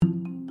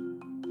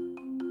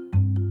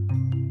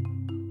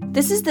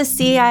This is the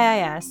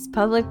CIIS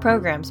Public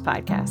Programs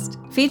Podcast,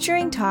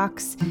 featuring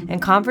talks and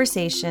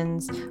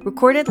conversations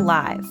recorded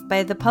live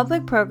by the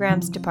Public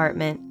Programs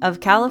Department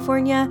of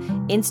California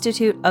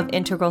Institute of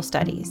Integral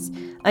Studies,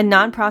 a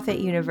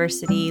nonprofit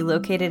university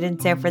located in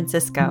San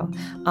Francisco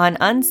on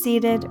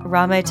unceded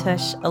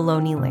Ramaytush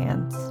Ohlone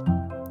lands.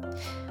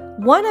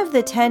 One of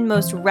the 10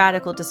 most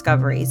radical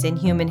discoveries in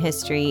human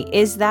history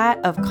is that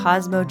of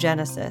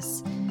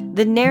cosmogenesis,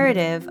 the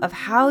narrative of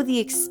how the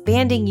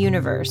expanding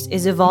universe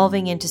is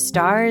evolving into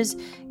stars,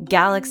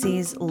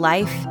 galaxies,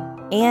 life,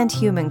 and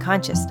human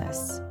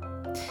consciousness.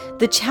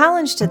 The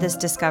challenge to this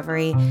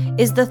discovery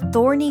is the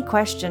thorny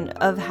question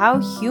of how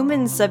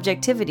human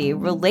subjectivity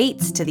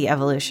relates to the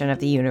evolution of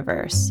the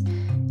universe.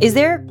 Is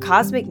there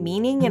cosmic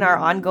meaning in our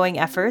ongoing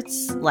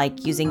efforts,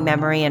 like using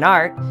memory and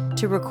art,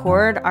 to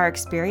record our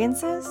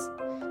experiences?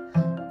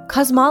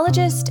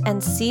 Cosmologist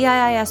and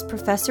CIIS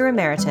Professor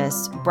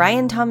Emeritus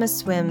Brian Thomas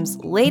Swimme's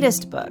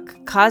latest book,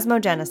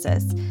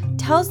 Cosmogenesis,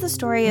 tells the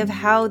story of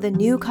how the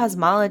new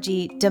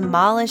cosmology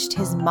demolished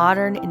his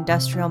modern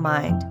industrial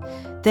mind,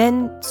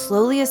 then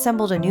slowly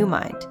assembled a new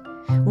mind,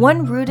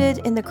 one rooted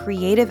in the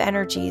creative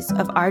energies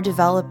of our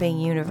developing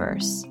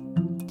universe.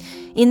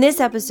 In this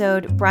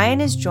episode, Brian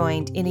is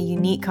joined in a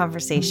unique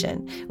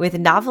conversation with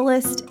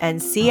novelist and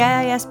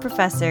CIIS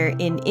professor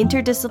in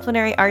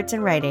interdisciplinary arts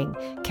and writing,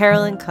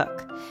 Carolyn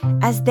Cook,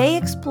 as they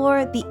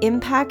explore the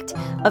impact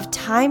of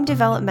time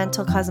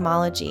developmental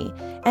cosmology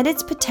and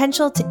its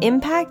potential to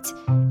impact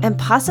and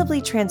possibly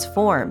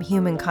transform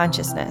human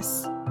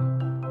consciousness.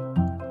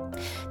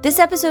 This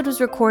episode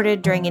was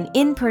recorded during an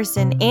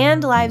in-person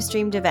and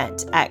live-streamed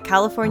event at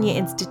California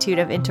Institute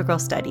of Integral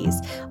Studies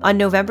on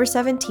November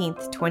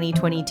 17th,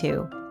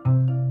 2022.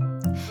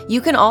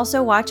 You can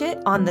also watch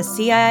it on the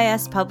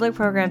CIIS Public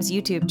Programs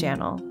YouTube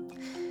channel.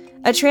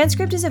 A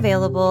transcript is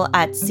available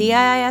at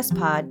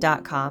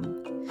ciispod.com.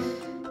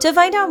 To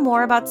find out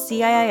more about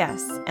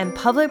CIIS and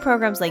public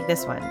programs like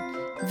this one,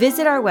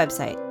 visit our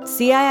website,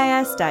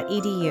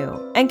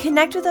 ciis.edu, and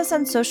connect with us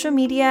on social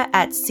media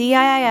at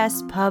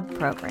CIIS Pub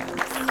Programs.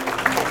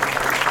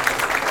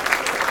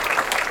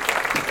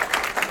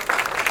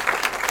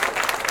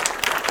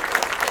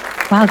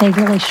 Wow, they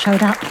really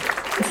showed up.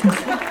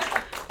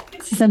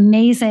 This is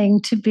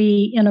amazing to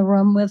be in a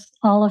room with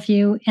all of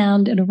you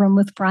and in a room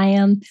with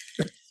Brian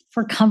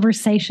for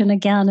conversation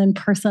again in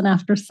person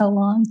after so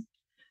long.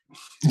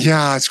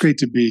 Yeah, it's great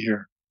to be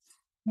here.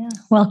 Yeah,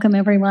 welcome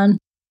everyone.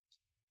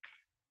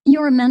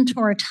 Your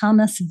mentor,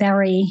 Thomas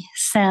Berry,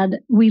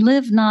 said, "We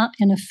live not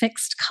in a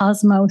fixed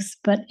cosmos,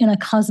 but in a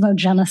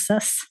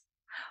cosmogenesis."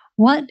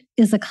 What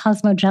is a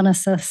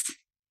cosmogenesis?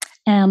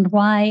 And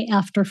why,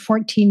 after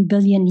 14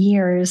 billion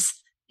years,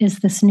 is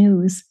this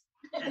news?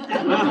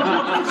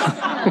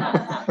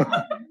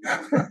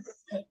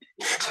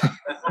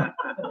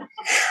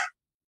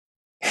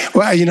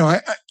 Well,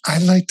 I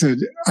like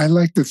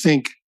to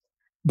think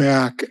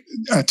back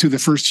to the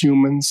first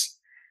humans.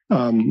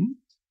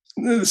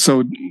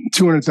 So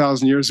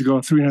 200,000 years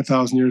ago,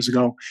 300,000 years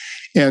ago,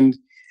 and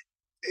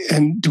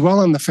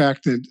dwell on the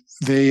fact that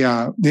they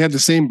had the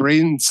same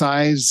brain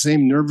size,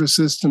 same nervous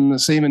system, the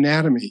same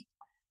anatomy.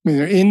 I mean,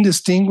 they're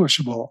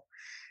indistinguishable,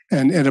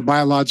 and at a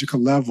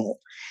biological level.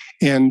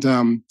 And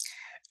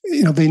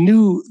they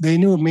knew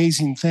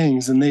amazing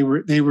things, and they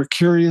were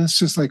curious,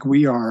 just like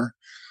we are.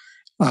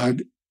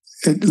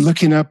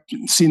 Looking up,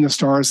 seeing the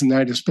stars at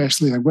night,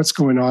 especially, like what's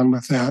going on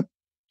with that.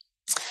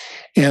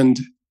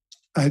 And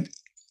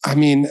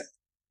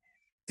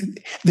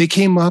they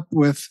came up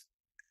with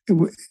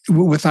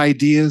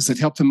ideas that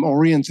helped them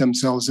orient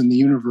themselves in the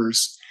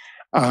universe.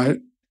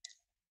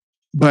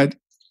 But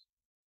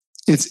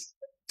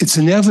it's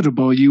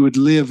inevitable you would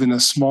live in a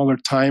smaller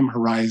time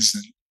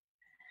horizon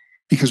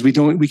because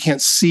we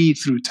can't see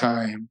through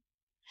time.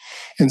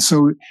 And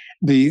so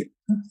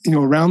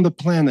around the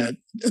planet,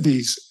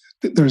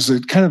 there's a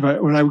kind of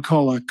what I would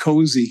call a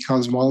cozy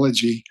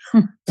cosmology.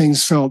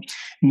 Things felt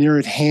near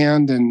at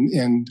hand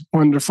and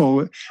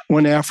wonderful.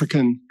 One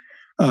African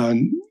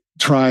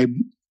tribe,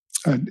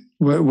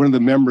 one of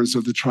the members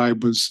of the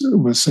tribe was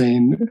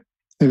saying,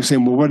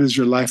 well, what is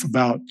your life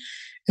about?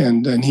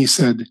 And he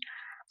said,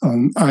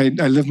 I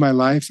live my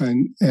life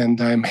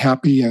and I'm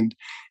happy and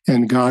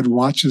God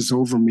watches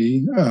over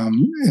me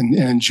and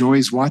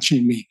enjoys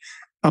watching me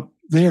up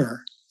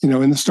there,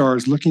 in the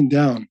stars, looking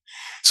down.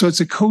 So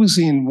it's a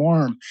cozy and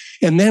warm.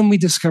 And then we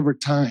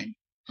discovered time.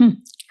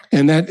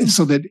 And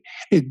so that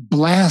it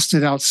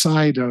blasted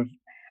outside of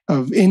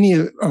any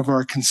of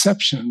our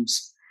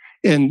conceptions.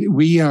 And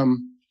we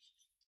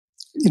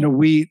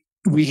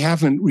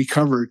haven't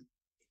recovered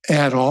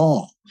at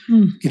all.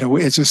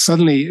 It's just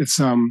suddenly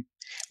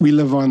we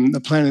live on the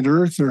planet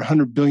Earth. There are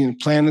 100 billion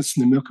planets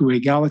in the Milky Way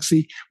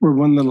galaxy. We're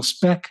one little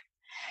speck.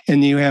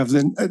 And you have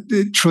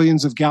the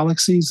trillions of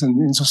galaxies.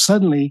 And so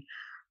suddenly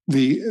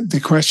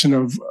the question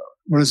of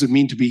what does it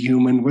mean to be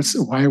human?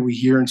 Why are we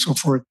here? And so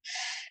forth.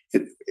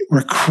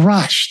 We're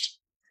crushed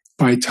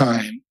by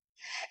time.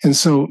 And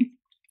so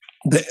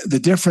the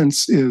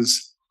difference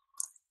is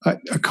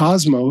a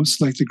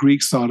cosmos, like the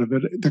Greeks thought of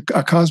it,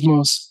 a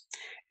cosmos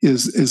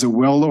is a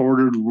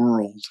well-ordered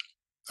world,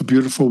 a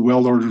beautiful,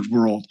 well-ordered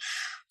world.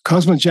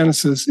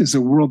 Cosmogenesis is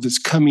a world that's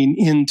coming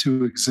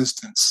into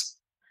existence.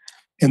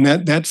 And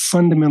that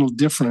fundamental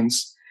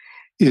difference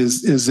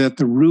is at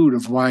the root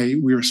of why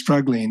we are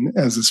struggling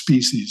as a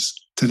species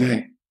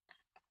today.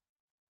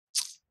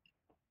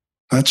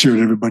 That cheered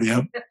everybody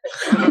up.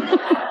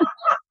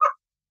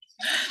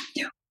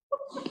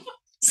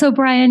 So,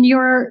 Brian,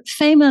 you're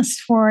famous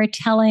for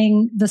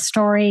telling the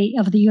story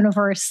of the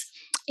universe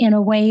in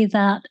a way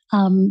that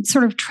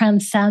sort of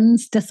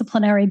transcends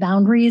disciplinary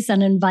boundaries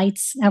and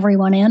invites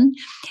everyone in.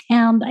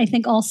 And I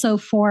think also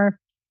for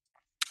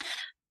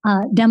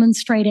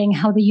demonstrating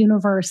how the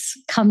universe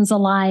comes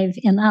alive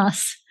in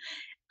us.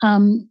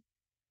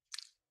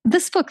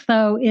 This book,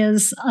 though,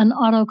 is an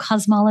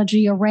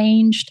autocosmology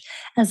arranged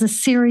as a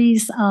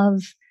series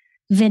of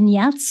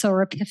vignettes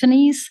or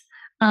epiphanies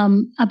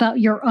about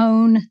your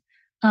own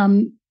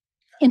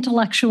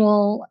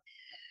intellectual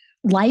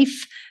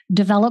life,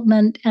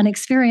 development, and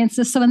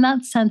experiences. So, in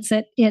that sense,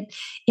 it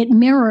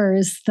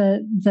mirrors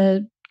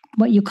the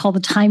what you call the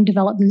time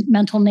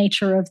developmental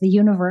nature of the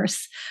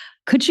universe.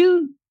 Could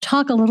you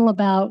talk a little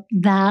about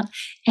that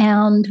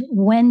and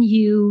when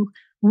you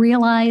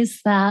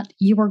realized that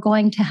you were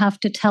going to have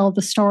to tell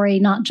the story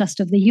not just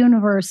of the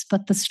universe,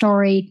 but the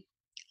story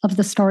of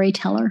the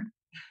storyteller?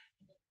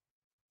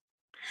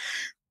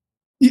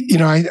 You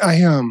know,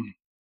 I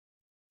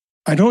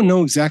don't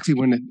know exactly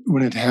when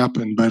it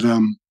happened, but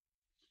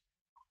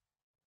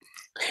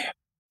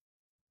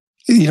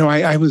you know,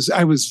 I was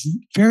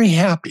very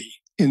happy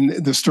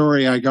in the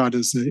story I got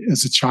as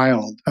a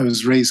child. I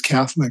was raised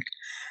Catholic,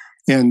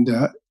 and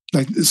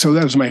so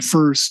that was my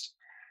first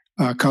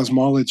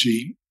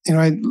cosmology. You know,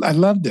 I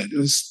loved it. It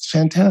was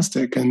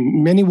fantastic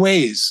in many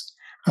ways.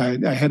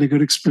 I had a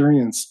good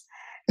experience,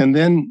 and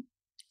then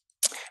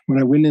when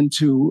I went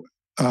into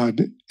a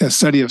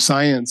study of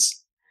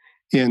science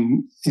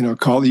in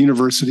called the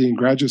university and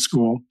graduate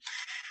school,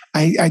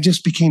 I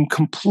just became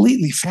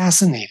completely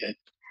fascinated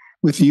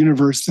with the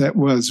universe that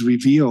was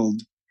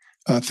revealed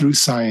through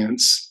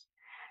science.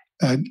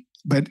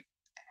 But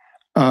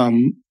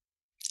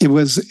it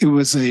was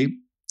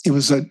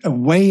a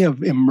way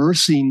of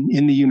immersing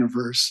in the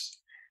universe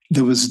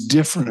that was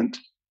different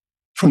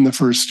from the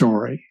first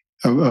story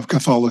of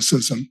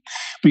Catholicism.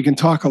 We can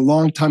talk a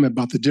long time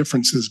about the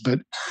differences,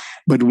 but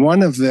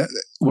one of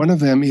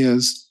them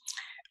is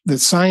that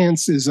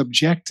science is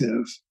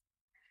objective,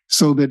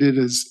 so that it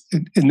is,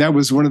 and that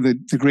was one of the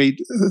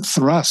great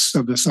thrusts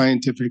of the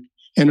scientific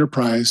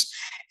enterprise,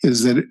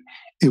 is that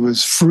it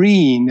was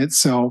freeing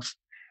itself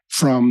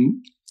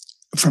from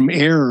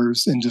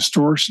errors and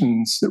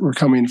distortions that were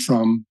coming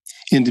from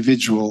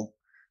individual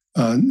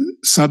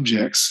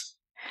subjects.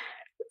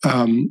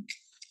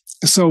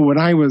 So when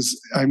I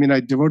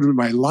devoted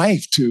my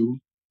life to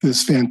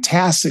this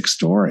fantastic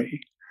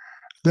story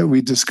that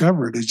we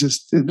discovered.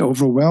 It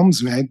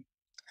overwhelms me.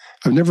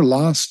 I've never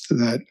lost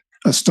that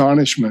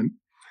astonishment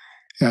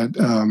at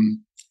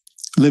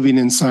living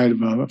inside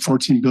of a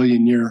 14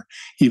 billion year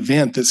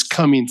event that's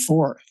coming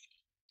forth.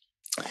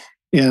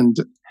 And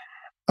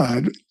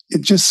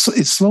it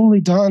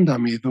slowly dawned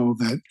on me, though,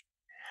 that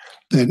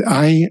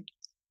I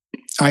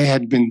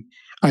had been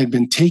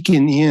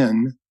taken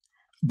in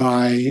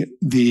by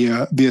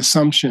the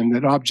assumption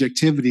that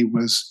objectivity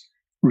was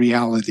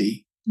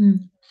reality.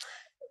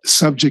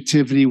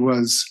 Subjectivity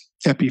was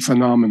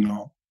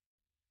epiphenomenal.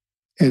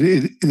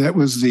 That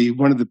was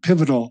one of the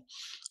pivotal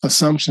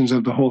assumptions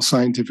of the whole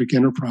scientific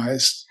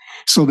enterprise.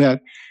 So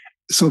that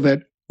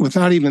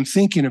without even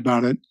thinking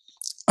about it,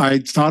 I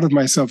thought of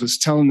myself as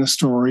telling the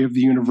story of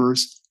the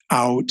universe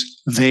out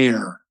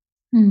there,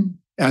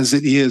 as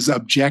it is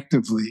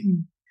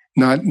objectively,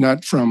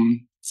 not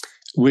from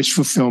wish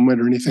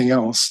fulfillment or anything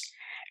else.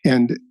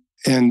 And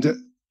then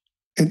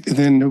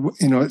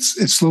it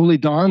slowly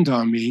dawned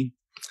on me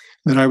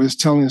that I was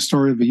telling the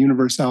story of the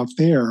universe out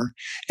there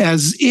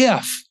as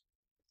if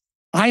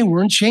I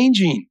weren't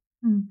changing.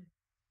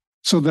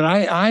 So that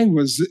I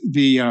was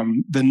the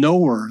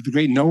knower, the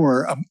great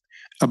knower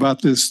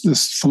about this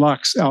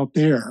flux out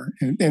there,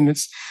 and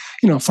it's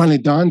finally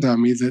dawned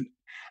on me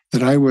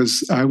that I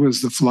was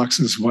the flux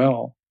as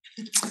well,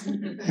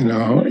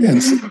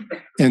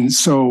 and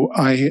so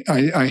I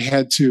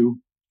had to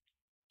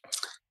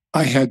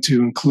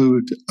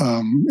include,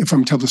 if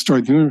I'm to tell the story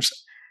of the universe,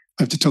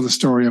 I have to tell the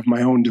story of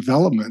my own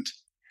development,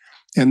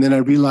 and then I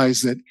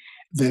realized that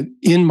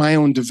in my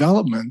own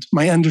development,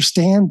 my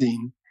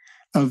understanding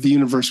of the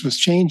universe was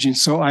changing.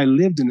 So I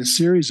lived in a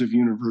series of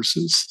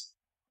universes.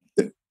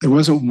 There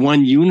wasn't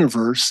one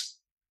universe.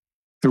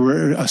 There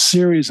were a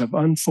series of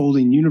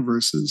unfolding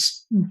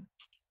universes.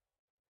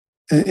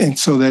 And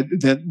so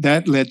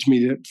that led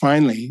me to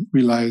finally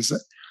realize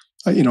that,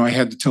 I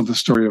had to tell the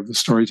story of the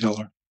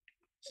storyteller.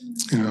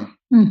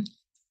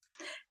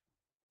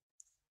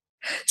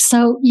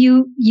 So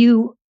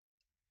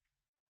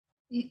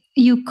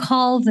you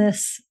call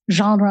this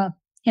genre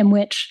in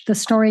which the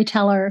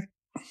storyteller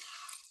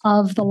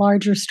of the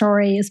larger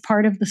story is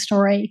part of the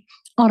story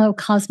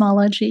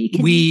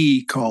autocosmology.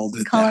 We called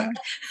it that.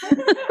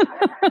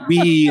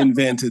 We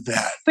invented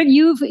that. But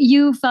you've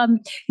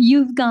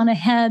gone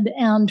ahead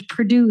and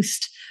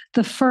produced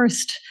the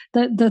first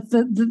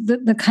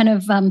the kind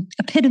of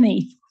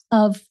epitome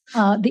of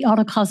the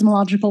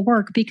autocosmological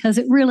work, because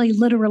it really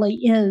literally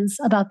is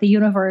about the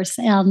universe.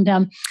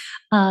 And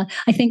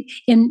I think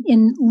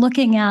in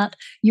looking at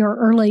your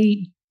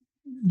early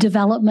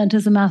development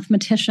as a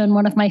mathematician,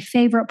 one of my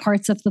favorite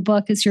parts of the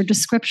book is your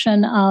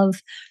description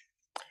of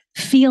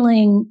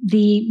feeling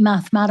the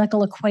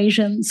mathematical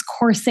equations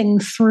coursing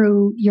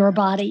through your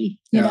body,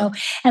 you know.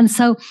 And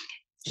so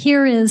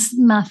here is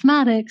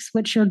mathematics,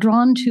 which you're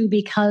drawn to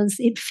because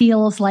it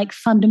feels like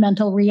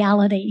fundamental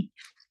reality.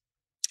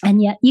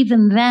 And yet,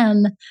 even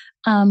then,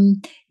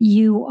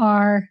 you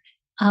are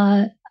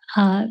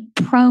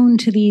prone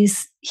to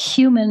these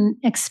human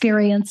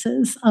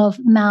experiences of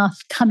math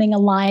coming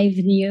alive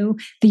in you,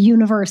 the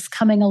universe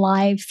coming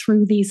alive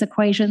through these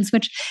equations,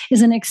 which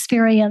is an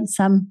experience.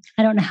 I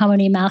don't know how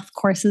many math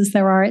courses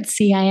there are at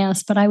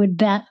CIS, but I would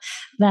bet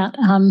that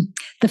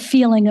the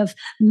feeling of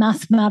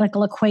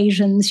mathematical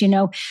equations,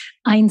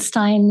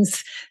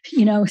 Einstein's,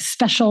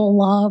 special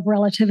law of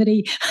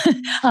relativity,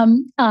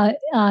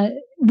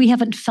 we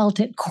haven't felt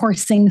it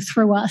coursing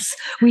through us.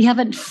 We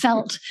haven't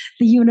felt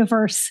the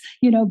universe,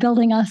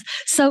 building us.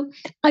 So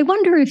I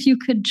wonder if you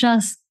could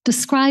just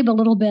describe a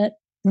little bit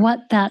what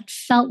that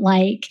felt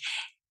like,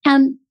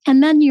 and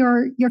then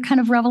your kind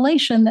of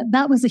revelation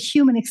that was a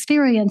human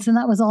experience and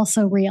that was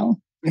also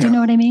real. Do you know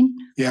what I mean?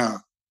 Yeah.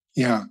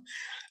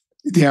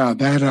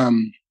 That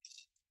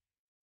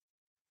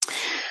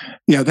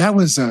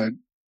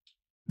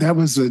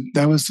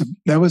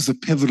was a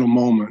pivotal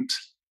moment.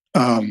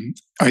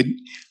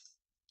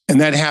 And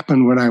that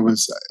happened when I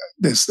was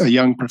a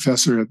young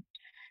professor at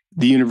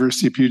the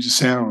University of Puget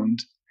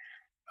Sound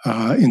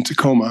in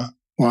Tacoma,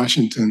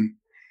 Washington.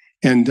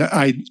 And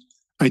I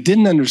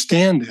didn't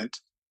understand it.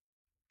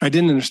 I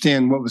didn't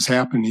understand what was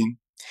happening,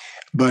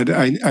 but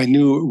I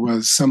knew it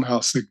was somehow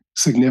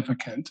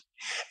significant.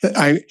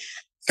 Okay.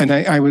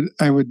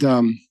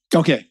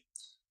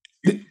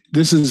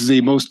 This is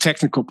the most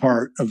technical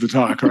part of the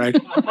talk, right?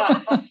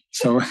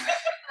 So,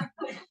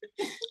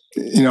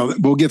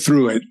 we'll get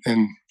through it.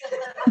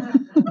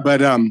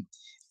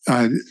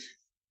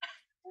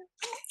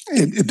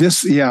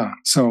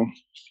 So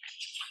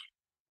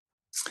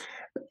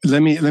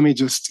let me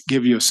just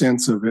give you a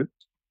sense of it.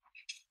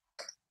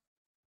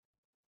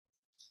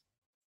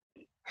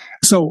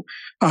 So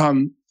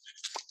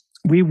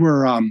we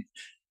were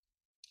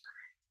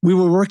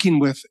working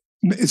with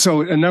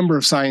a number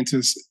of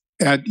scientists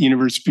at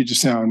University of Puget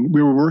Sound.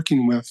 We were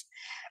working with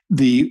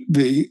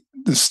the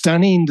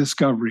stunning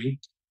discovery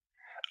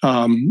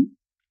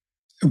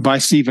by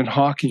Stephen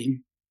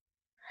Hawking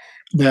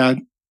that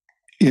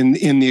in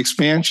the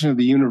expansion of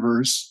the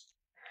universe,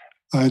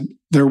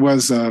 there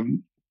was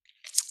an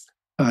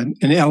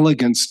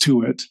elegance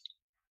to it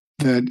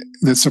that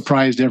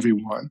surprised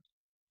everyone.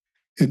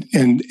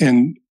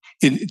 To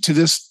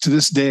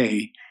this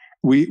day,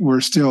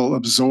 we're still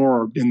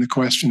absorbed in the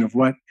question of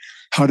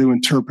how to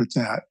interpret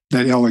that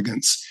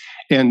elegance.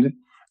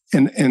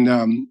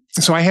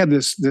 So I had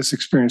this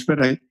experience,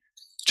 but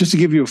just to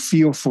give you a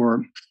feel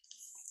for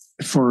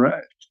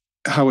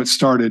how it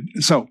started.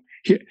 So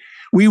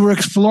we were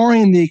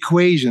exploring the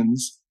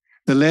equations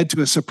that led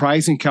to a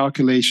surprising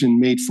calculation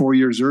made 4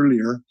 years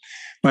earlier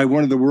by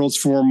one of the world's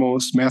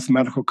foremost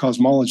mathematical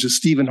cosmologists,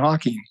 Stephen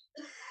Hawking.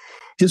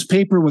 His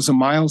paper was a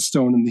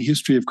milestone in the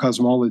history of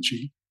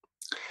cosmology.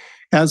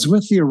 As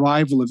with the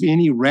arrival of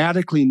any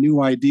radically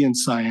new idea in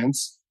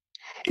science,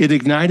 it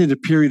ignited a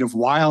period of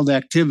wild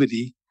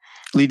activity,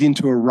 leading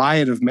to a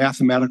riot of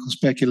mathematical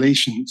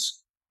speculations.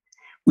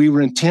 We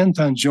were intent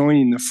on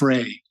joining the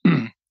fray.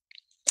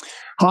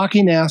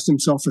 Hawking asked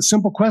himself a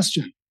simple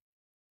question.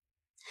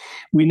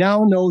 We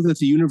now know that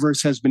the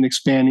universe has been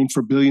expanding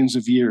for billions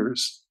of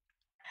years.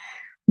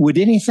 Would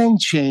anything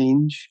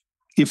change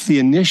if the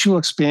initial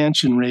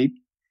expansion rate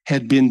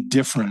had been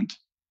different?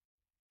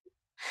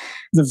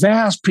 The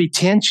vast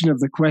pretension of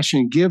the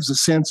question gives a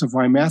sense of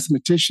why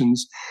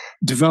mathematicians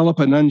develop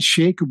an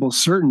unshakable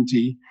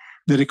certainty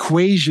that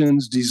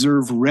equations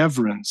deserve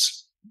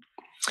reverence.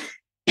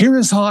 Here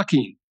is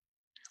Hawking,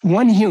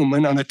 one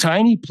human on a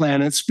tiny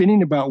planet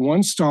spinning about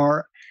one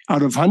star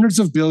out of hundreds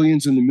of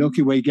billions in the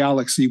Milky Way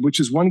galaxy, which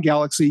is one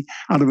galaxy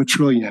out of a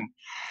trillion.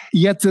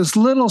 Yet this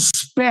little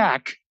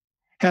speck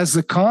has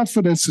the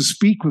confidence to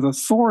speak with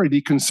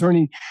authority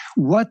concerning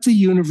what the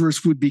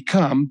universe would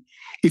become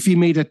if he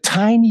made a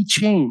tiny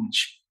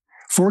change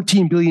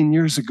 14 billion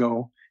years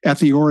ago at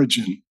the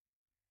origin.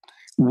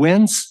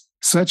 Whence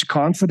such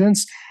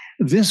confidence?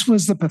 This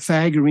was the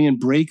Pythagorean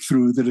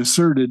breakthrough that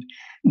asserted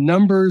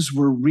numbers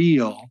were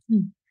real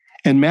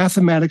and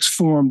mathematics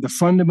formed the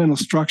fundamental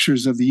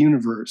structures of the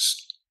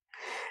universe.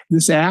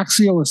 This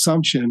axial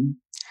assumption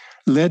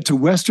led to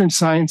Western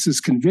science's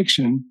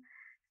conviction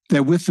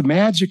that with the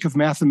magic of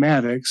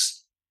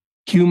mathematics,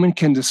 human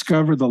can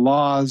discover the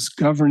laws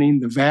governing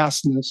the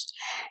vastness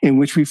in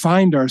which we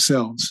find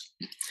ourselves.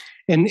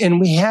 And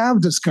we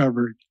have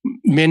discovered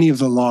many of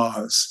the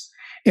laws.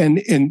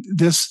 And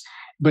this,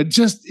 but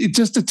just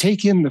to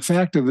take in the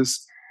fact of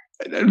this,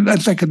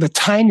 that's like the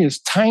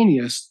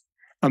tiniest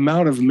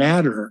amount of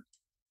matter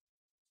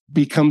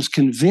becomes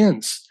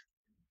convinced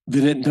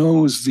that it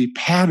knows the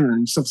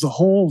patterns of the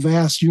whole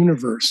vast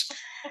universe.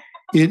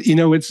 It's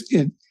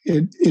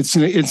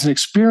an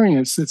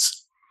experience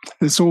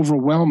that's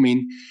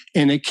overwhelming,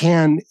 and it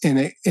can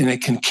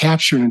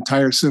capture an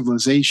entire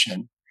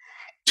civilization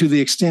to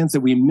the extent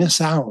that we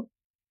miss out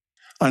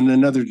on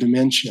another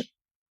dimension.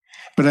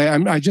 But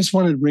I just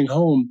wanted to bring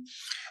home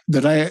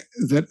that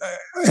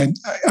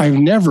I've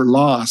never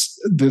lost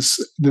this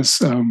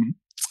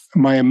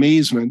my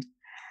amazement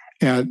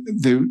at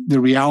the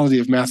reality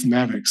of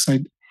mathematics.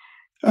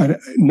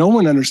 No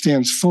one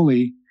understands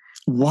fully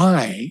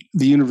why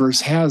the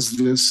universe has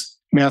this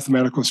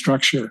mathematical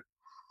structure.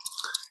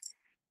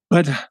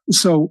 But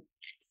so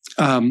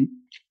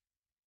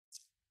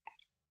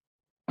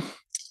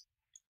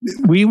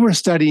we were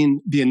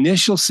studying the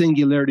initial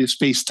singularity of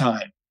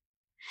space-time.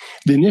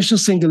 The initial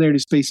singularity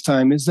of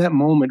space-time is that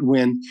moment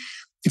when,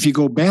 if you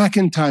go back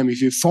in time,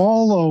 if you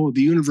follow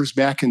the universe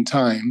back in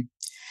time,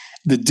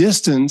 the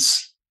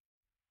distance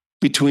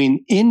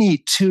between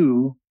any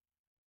two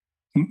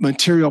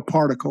material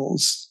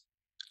particles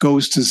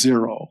goes to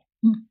zero.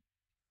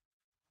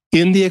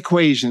 In the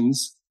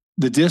equations,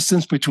 the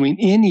distance between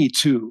any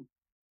two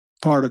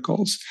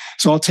particles.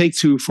 So I'll take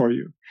two for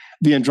you.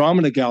 The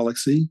Andromeda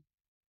galaxy,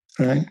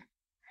 right?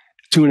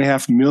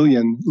 2.5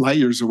 million light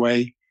years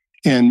away,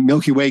 and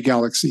Milky Way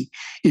galaxy.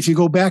 If you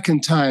go back in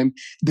time,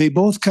 they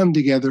both come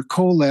together,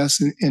 coalesce,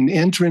 and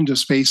enter into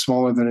space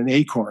smaller than an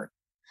acorn.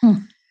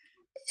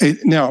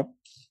 Now,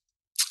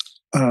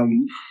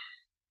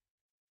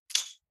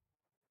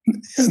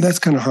 that's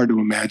kind of hard to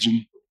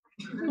imagine.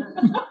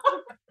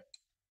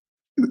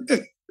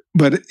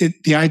 But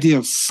the idea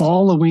of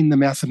following the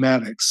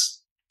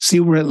mathematics, see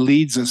where it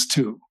leads us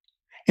to.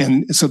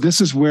 And so this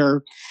is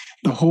where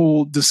the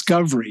whole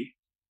discovery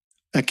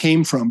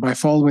came from, by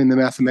following the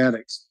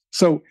mathematics.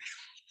 So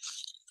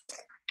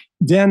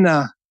then,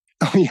 I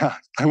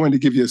wanted to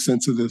give you a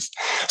sense of this.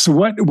 So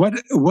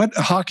what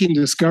Hawking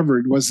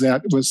discovered was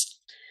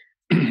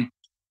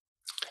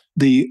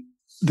the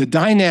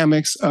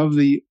dynamics of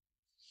the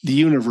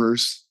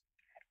universe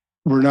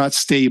were not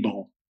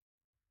stable.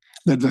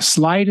 That the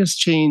slightest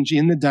change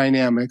in the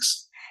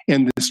dynamics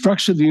and the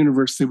structure of the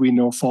universe that we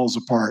know falls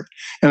apart.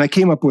 And I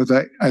came up with,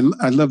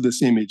 I love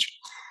this image.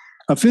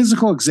 A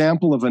physical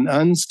example of an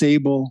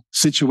unstable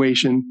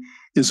situation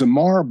is a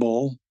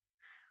marble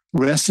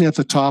resting at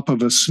the top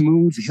of a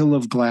smooth hill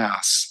of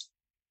glass.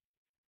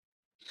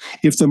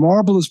 If the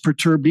marble is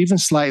perturbed even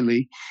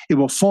slightly, it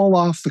will fall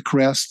off the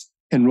crest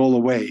and roll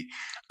away.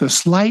 The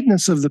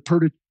slightness of the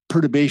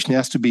perturbation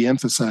has to be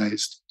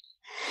emphasized.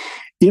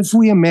 If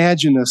we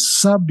imagine a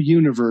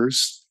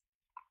sub-universe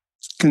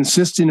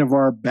consisting of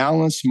our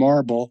balanced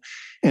marble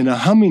and a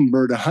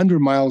hummingbird 100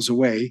 miles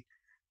away,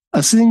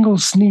 a single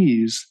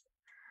sneeze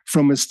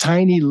from its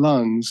tiny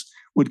lungs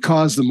would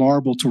cause the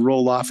marble to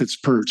roll off its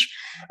perch.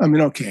 I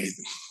mean, okay,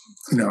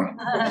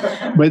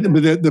 but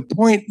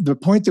the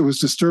point that was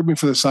disturbing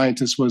for the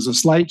scientists was a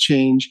slight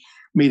change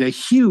made a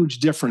huge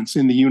difference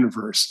in the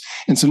universe.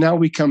 And so now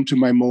we come to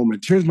my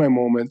moment. Here's my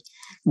moment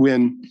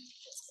when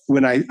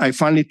I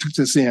finally took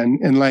this in,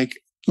 and like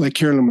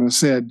Carolyn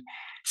said,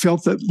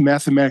 felt that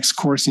mathematics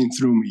coursing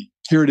through me.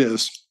 Here it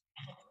is.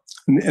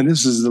 And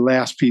this is the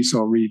last piece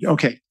I'll read.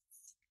 Okay.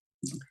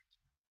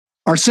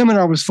 Our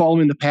seminar was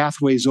following the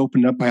pathways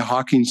opened up by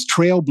Hawking's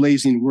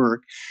trailblazing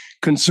work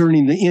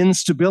concerning the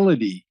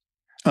instability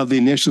of the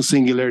initial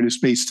singularity of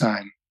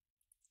space-time.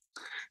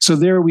 So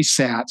there we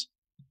sat.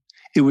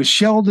 It was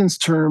Sheldon's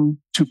turn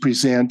to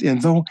present,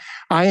 and though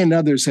I and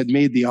others had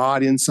made the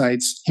odd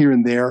insights here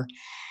and there,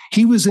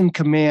 he was in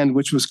command,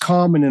 which was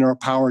common in our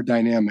power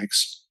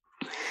dynamics.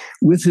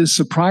 With his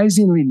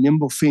surprisingly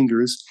nimble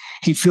fingers,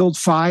 he filled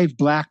 5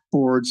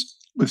 blackboards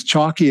with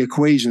chalky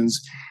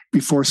equations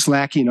before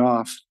slacking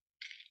off.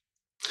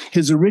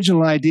 His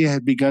original idea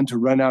had begun to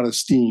run out of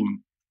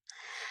steam.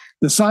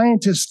 The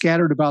scientists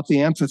scattered about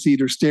the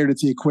amphitheater stared at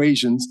the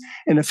equations,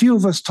 and a few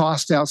of us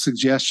tossed out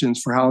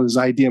suggestions for how his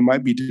idea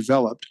might be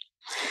developed.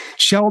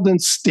 Sheldon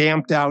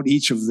stamped out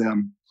each of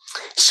them.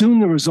 Soon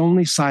there was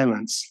only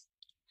silence.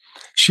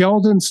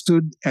 Sheldon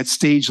stood at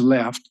stage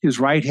left, his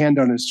right hand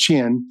on his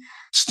chin,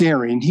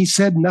 staring. He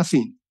said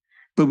nothing,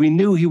 but we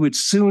knew he would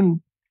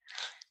soon.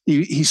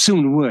 He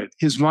soon would.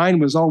 His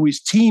mind was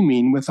always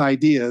teeming with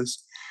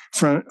ideas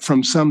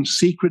from some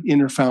secret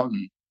inner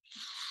fountain.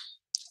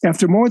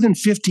 After more than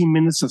 15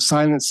 minutes of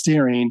silent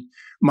staring,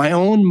 my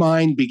own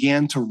mind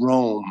began to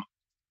roam.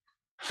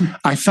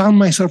 I found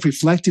myself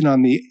reflecting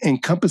on the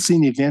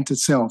encompassing event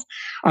itself.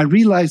 I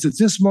realized that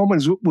this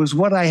moment was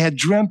what I had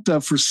dreamt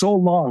of for so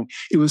long.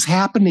 It was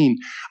happening.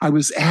 I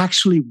was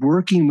actually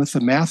working with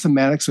the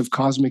mathematics of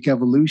cosmic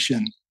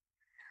evolution.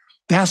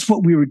 That's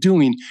what we were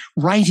doing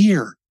right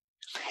here.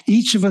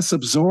 Each of us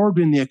absorbed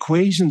in the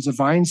equations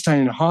of Einstein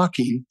and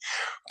Hawking,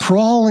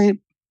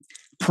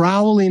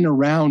 prowling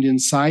around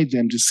inside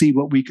them to see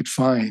what we could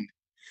find.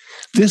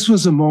 This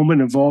was a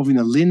moment involving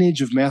a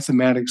lineage of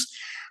mathematics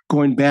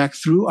going back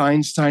through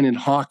Einstein and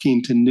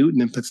Hawking to Newton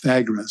and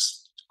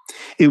Pythagoras.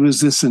 It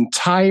was this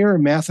entire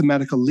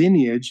mathematical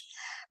lineage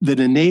that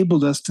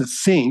enabled us to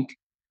think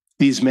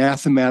these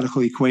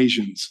mathematical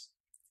equations.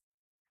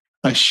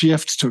 A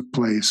shift took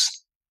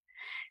place.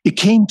 It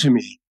came to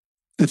me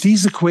that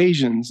these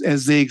equations,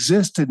 as they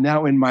existed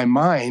now in my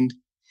mind,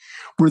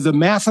 were the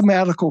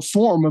mathematical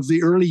form of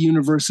the early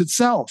universe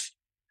itself.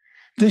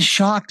 This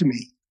shocked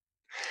me.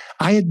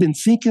 I had been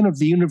thinking of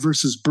the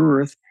universe's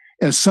birth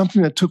as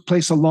something that took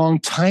place a long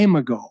time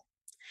ago,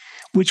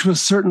 which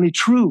was certainly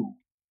true.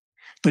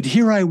 But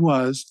here I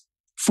was,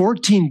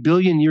 14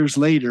 billion years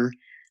later,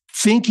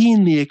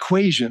 thinking the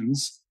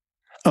equations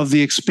of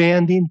the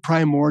expanding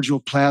primordial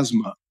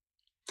plasma.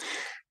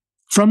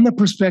 From the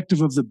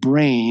perspective of the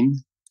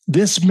brain,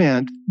 this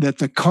meant that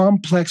the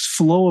complex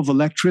flow of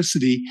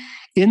electricity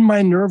in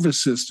my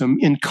nervous system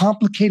in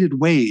complicated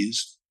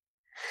ways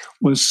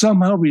was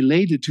somehow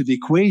related to the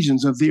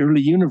equations of the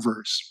early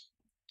universe.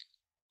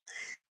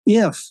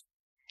 If,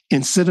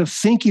 instead of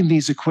thinking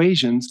these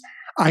equations,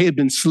 I had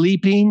been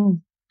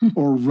sleeping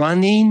or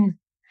running,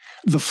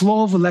 the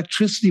flow of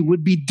electricity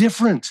would be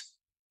different.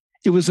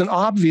 It was an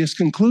obvious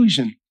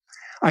conclusion.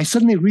 I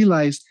suddenly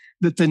realized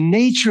that the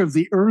nature of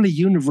the early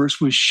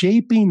universe was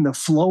shaping the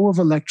flow of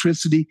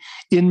electricity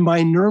in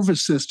my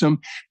nervous system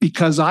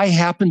because I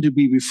happened to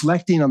be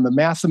reflecting on the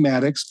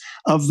mathematics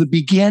of the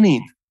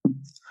beginning.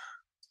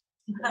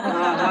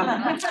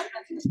 I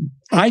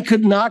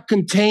could not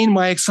contain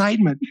my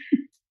excitement.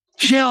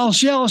 Shell,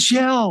 shell,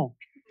 shell.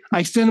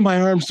 I extended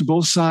my arms to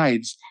both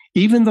sides.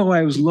 Even though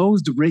I was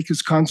loath to break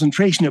his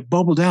concentration, it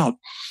bubbled out.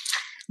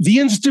 The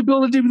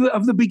instability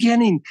of the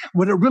beginning,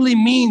 what it really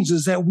means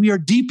is that we are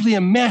deeply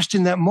enmeshed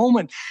in that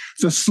moment.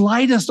 The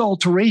slightest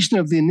alteration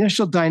of the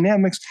initial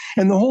dynamics,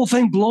 and the whole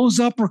thing blows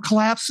up or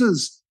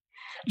collapses.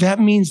 That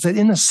means that,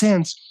 in a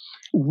sense,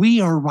 we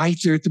are right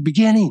there at the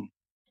beginning.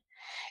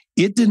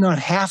 It did not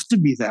have to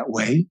be that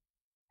way,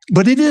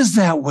 but it is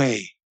that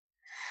way.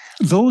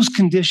 Those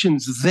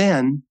conditions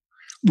then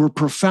were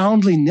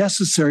profoundly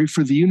necessary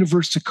for the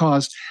universe to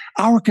cause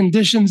our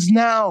conditions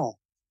now.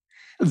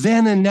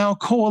 Then and now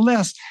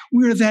coalesce.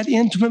 We are that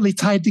intimately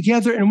tied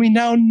together, and we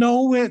now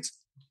know it.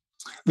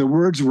 The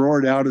words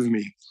roared out of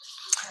me.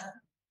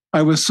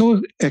 I was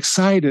so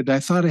excited, I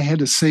thought I had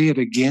to say it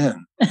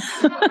again.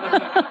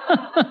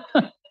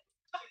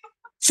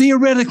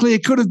 Theoretically,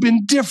 it could have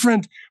been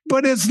different,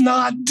 but it's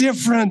not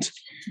different.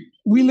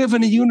 We live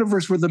in a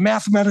universe where the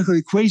mathematical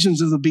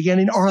equations of the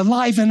beginning are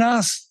alive in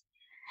us.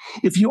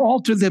 If you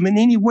alter them in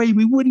any way,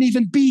 we wouldn't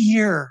even be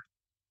here.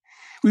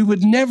 We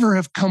would never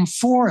have come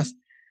forth.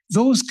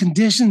 Those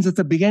conditions at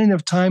the beginning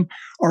of time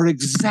are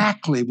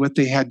exactly what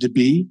they had to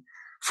be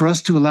for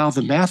us to allow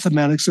the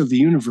mathematics of the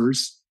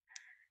universe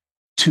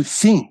to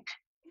think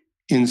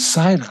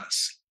inside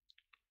us.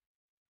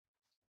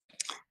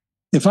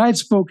 If I had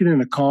spoken in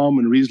a calm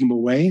and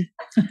reasonable way,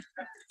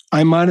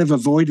 I might have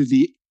avoided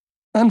the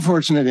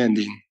unfortunate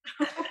ending.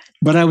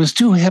 But I was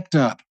too hipped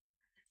up.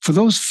 For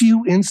those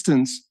few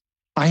instants,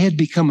 I had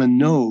become a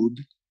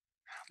node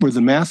where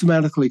the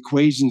mathematical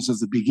equations of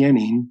the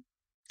beginning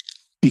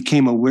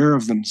became aware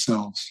of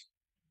themselves.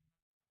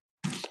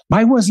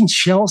 Why wasn't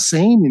Shell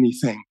saying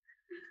anything?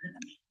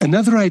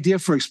 Another idea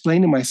for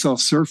explaining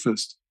myself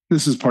surfaced.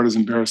 This is part is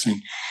embarrassing.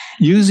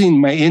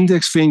 Using my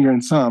index finger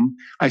and thumb,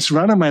 I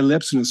surrounded my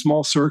lips in a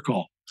small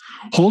circle.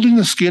 Holding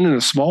the skin in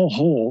a small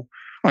hole,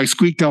 I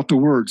squeaked out the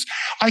words.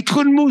 I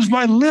couldn't move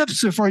my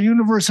lips if our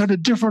universe had a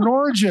different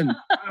origin.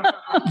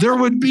 There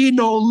would be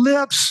no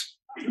lips.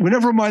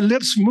 Whenever my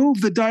lips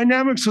move, the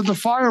dynamics of the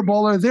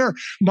fireball are there.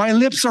 My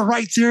lips are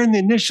right there in the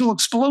initial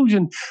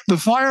explosion. The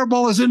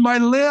fireball is in my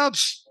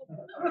lips.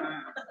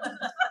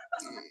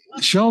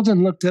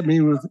 Sheldon looked at me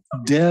with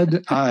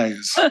dead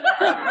eyes.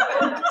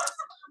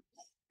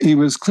 He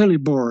was clearly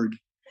bored.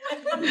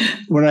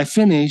 When I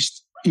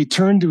finished, he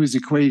turned to his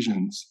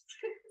equations.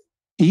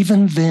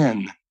 Even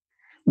then,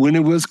 when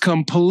it was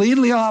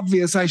completely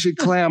obvious I should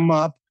clam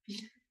up,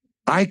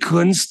 I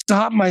couldn't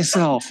stop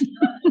myself.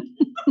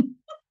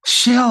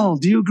 Shell,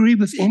 do you agree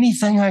with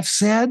anything I've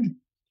said?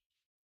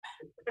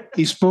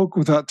 He spoke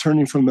without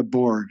turning from the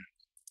board.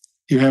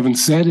 You haven't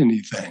said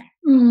anything.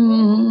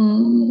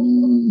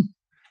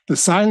 The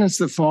silence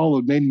that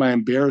followed made my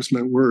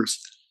embarrassment worse.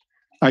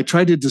 I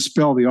tried to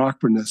dispel the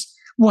awkwardness.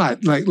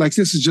 What, like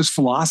this is just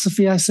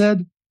philosophy, I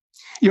said?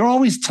 You're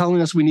always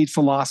telling us we need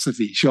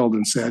philosophy,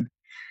 Sheldon said.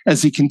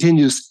 As he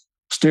continues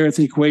to stare at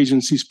the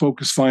equations, he spoke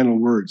his final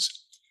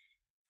words.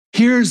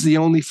 Here's the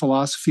only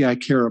philosophy I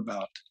care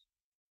about.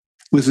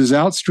 With his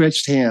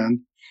outstretched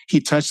hand,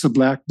 he touched the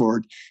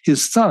blackboard,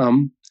 his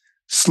thumb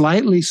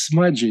slightly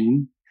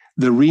smudging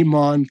the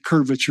Riemann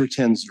curvature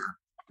tensor.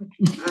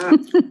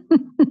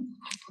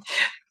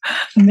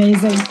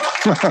 Amazing.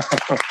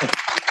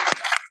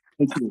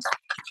 Thank you.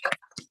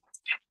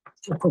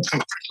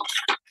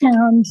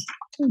 And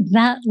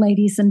that,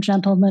 ladies and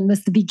gentlemen,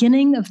 was the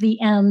beginning of the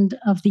end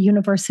of the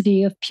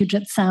University of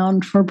Puget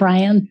Sound for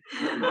Brian.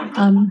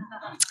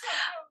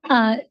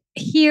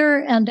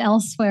 Here and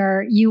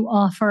elsewhere, you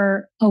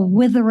offer a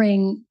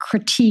withering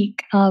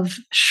critique of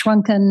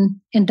shrunken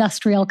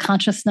industrial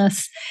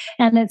consciousness.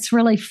 And it's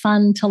really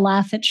fun to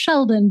laugh at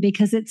Sheldon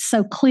because it's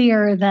so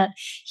clear that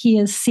he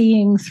is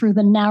seeing through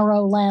the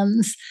narrow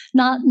lens,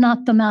 not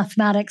the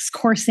mathematics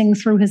coursing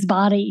through his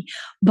body,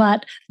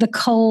 but the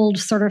cold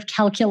sort of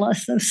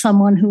calculus of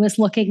someone who is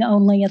looking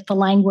only at the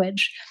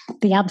language,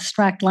 the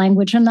abstract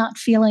language, and not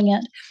feeling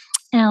it.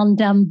 And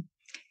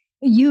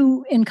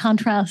you, in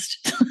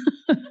contrast,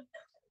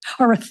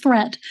 are a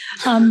threat.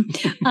 So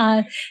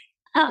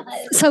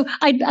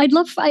I'd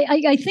love,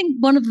 I think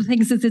one of the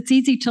things is it's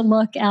easy to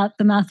look at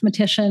the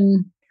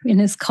mathematician in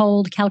his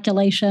cold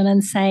calculation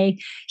and say,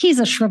 he's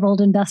a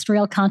shriveled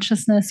industrial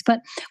consciousness.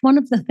 But one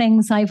of the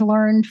things I've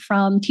learned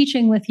from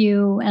teaching with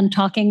you and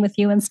talking with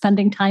you and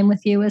spending time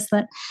with you is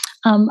that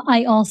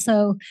I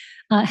also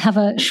have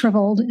a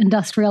shriveled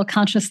industrial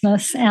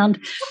consciousness.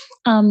 And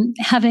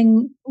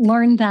having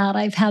learned that,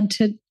 I've had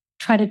to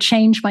try to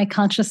change my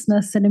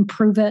consciousness and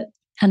improve it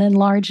and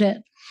enlarge it.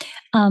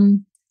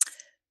 I'd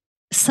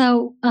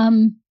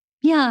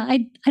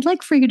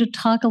like for you to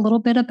talk a little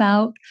bit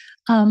about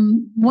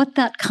what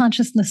that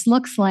consciousness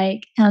looks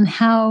like and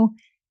how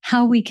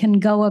we can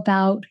go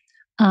about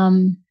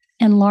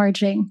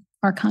enlarging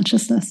our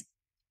consciousness.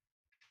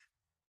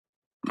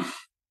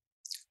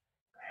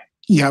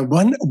 Yeah,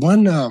 one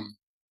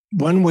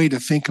way to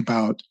think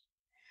about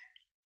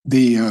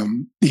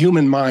the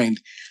human mind.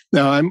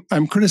 Now,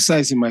 I'm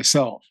criticizing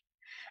myself.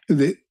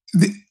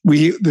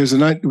 We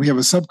have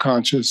a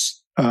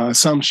subconscious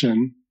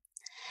assumption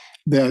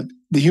that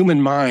the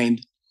human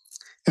mind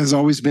has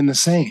always been the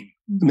same.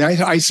 I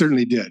mean, I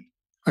certainly did.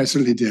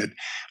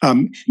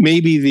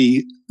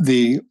 Maybe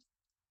the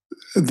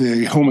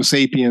Homo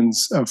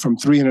sapiens from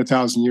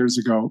 300,000 years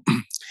ago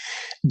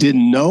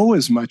didn't know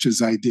as much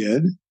as I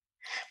did,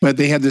 but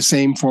they had the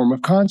same form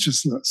of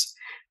consciousness.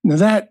 Now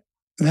that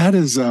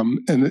is a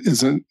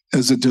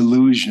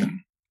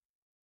delusion,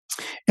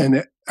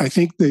 and I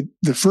think that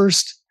the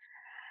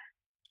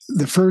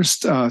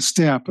first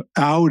step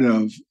out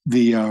of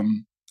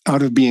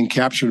being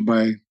captured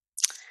by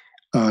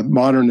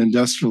modern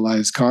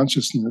industrialized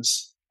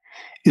consciousness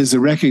is the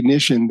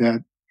recognition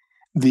that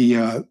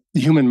the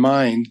human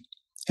mind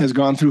has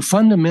gone through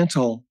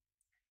fundamental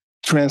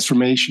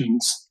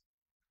transformations,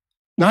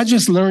 not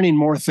just learning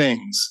more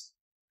things,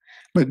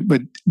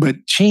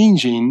 but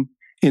changing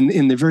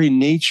in the very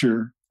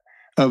nature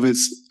of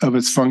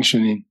its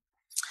functioning.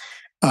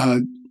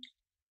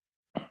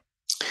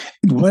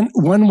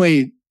 One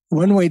way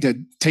to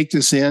take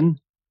this in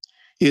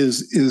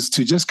is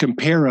to just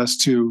compare us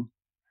to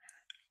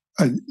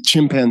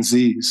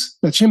chimpanzees.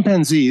 Now,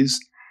 chimpanzees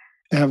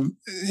have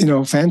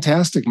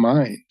fantastic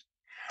mind,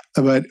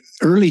 but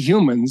early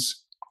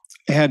humans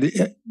had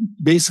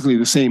basically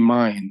the same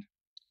mind.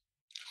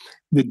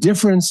 The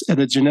difference at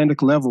a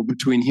genetic level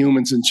between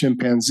humans and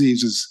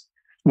chimpanzees is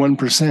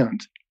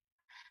 1%.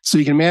 So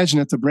you can imagine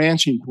at the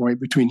branching point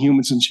between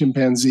humans and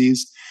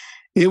chimpanzees,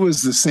 it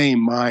was the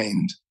same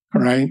mind,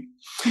 right?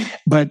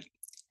 But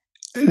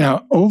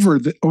now over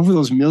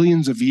those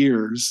millions of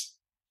years,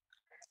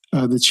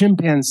 the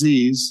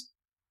chimpanzees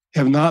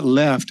have not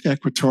left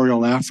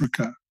equatorial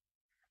Africa.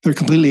 They're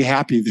completely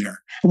happy there.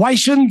 Why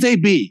shouldn't they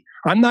be?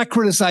 I'm not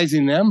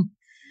criticizing them,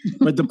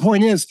 but the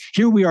point is,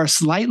 here we are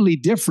slightly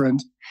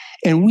different,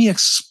 and we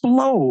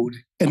explode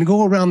and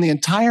go around the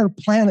entire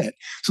planet.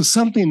 So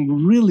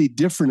something really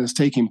different is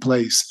taking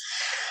place.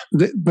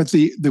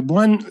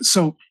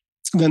 So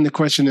then the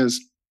question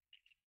is,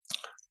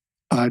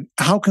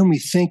 how can we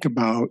think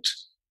about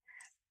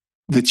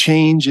the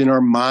change in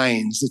our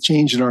minds, the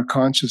change in our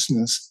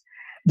consciousness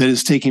that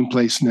is taking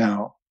place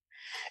now?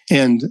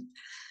 And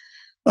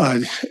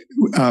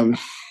the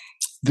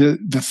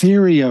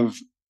theory of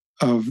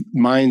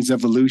mind's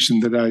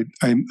evolution that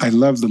I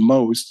love the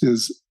most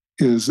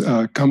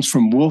comes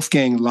from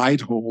Wolfgang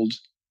Leithold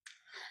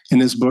in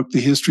his book,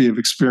 The History of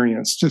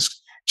Experience,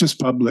 just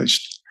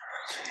published.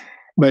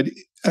 But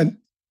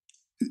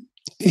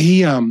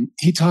he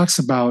talks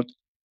about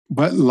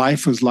what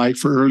life was like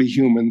for early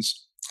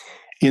humans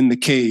in the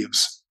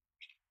caves.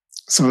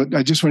 So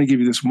I just want to give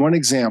you this one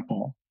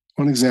example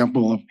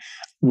of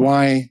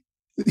why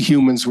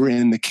humans were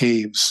in the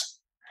caves.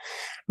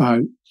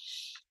 I'm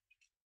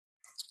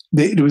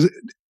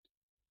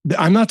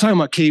not talking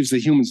about caves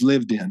that humans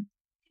lived in.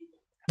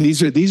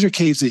 These are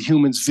caves that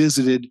humans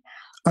visited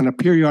on a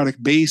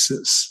periodic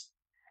basis,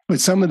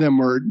 but some of them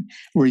were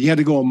where you had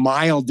to go a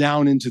mile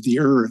down into the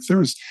earth.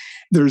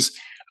 There's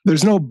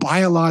no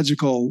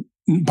biologically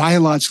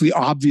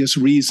obvious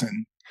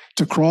reason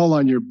to crawl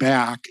on your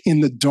back in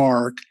the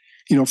dark,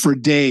 for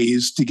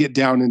days to get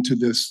down into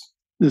this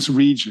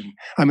region.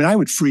 I mean, I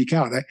would freak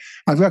out.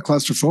 I've got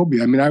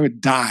claustrophobia. I mean, I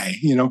would die,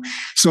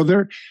 So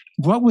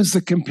what was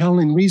the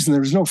compelling reason?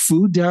 There was no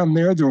food down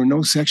there. There were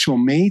no sexual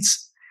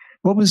mates.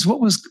 What was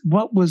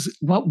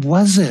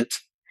it?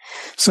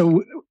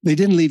 So They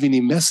didn't leave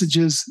any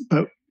messages,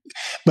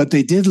 but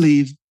they did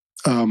leave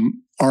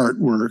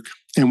artwork,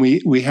 and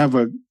we have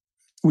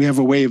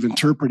a way of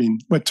interpreting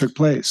what took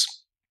place.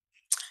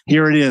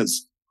 Here it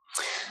is.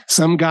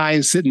 Some guy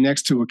is sitting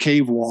next to a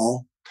cave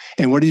wall,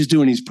 and what he's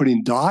doing, he's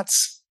putting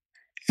dots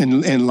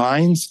and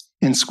lines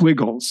and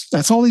squiggles.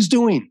 That's all he's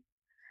doing.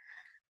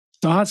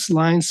 Dots,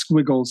 lines,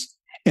 squiggles.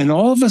 And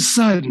all of a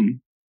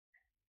sudden,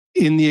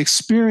 in the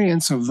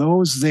experience of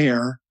those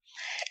there,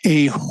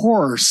 a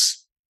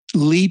horse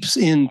leaps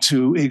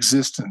into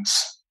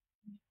existence.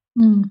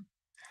 Mm.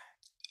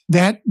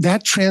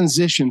 That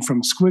transition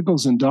from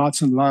squiggles and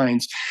dots and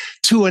lines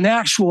to an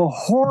actual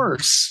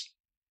horse,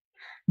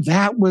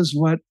 that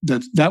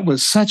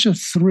was such a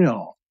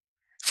thrill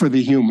for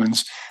the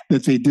humans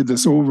that they did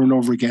this over and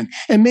over again.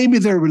 And maybe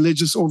there are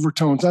religious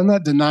overtones. I'm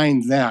not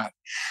denying that.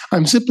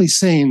 I'm simply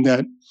saying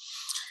that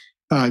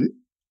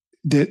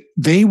that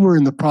they were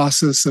in the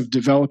process of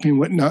developing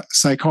what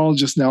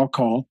psychologists now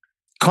call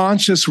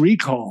conscious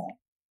recall,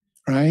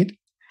 right?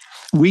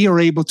 We are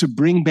able to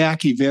bring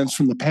back events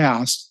from the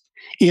past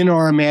in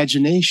our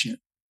imagination.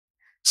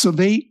 So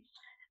they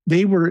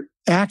were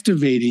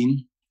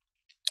activating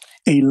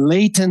a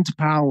latent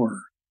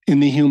power in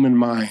the human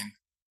mind,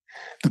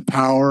 the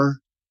power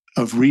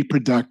of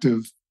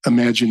reproductive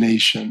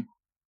imagination.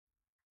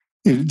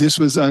 This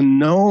was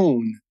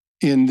unknown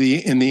in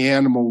the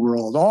animal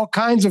world. All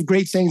kinds of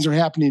great things are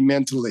happening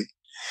mentally.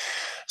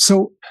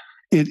 So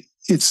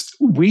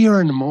we are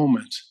in a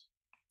moment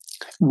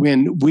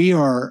when we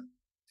are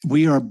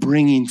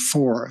bringing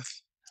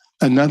forth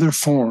another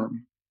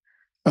form.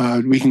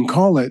 We can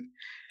call it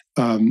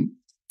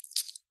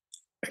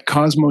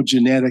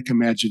cosmogenetic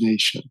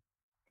imagination,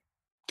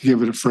 to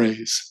give it a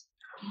phrase.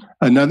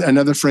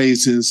 Another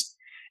phrase is,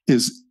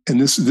 and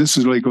this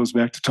really goes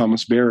back to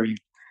Thomas Berry,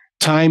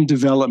 time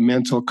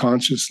developmental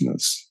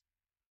consciousness.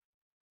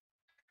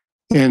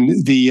 And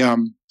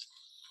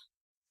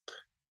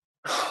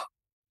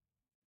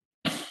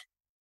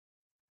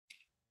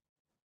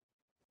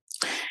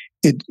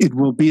it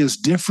will be as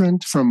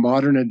different from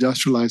modern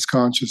industrialized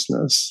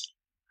consciousness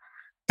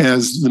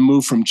as the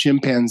move from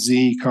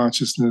chimpanzee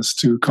consciousness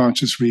to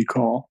conscious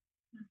recall.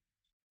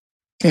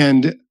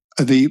 And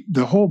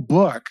the whole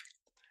book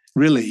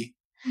really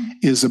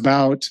is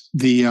about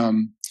the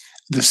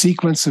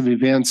sequence of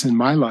events in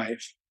my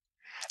life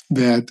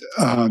that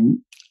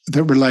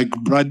were like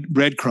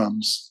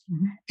breadcrumbs,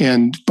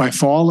 and by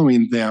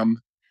following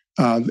them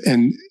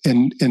and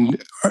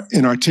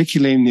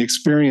articulating the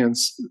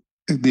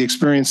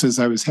experiences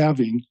I was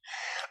having,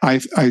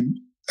 I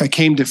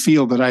came to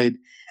feel that I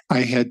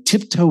had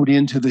tiptoed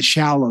into the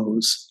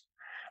shallows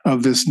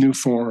of this new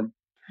form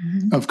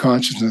of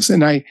consciousness,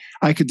 and I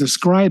could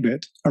describe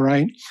it, all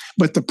right?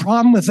 But the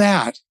problem with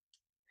that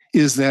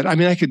is that,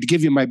 I could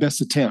give you my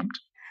best attempt.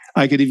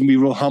 I could even be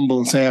real humble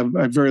and say I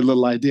have very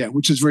little idea,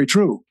 which is very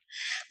true.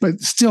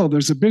 But still,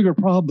 there's a bigger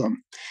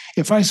problem.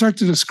 If I start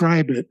to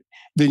describe it,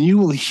 then you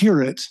will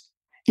hear it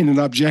in an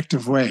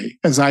objective way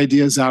as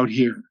ideas out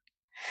here.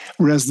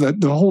 Whereas the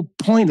whole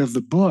point of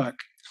the book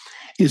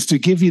is to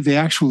give you the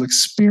actual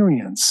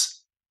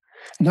experience,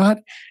 not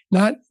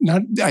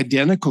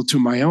identical to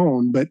my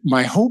own, but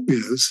my hope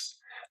is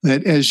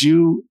that as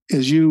you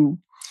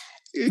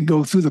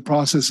go through the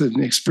process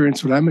and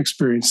experience what I'm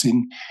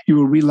experiencing, you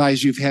will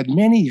realize you've had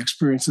many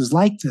experiences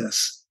like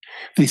this.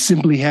 They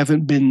simply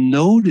haven't been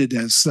noted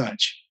as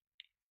such.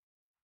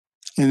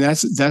 And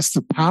that's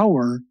the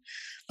power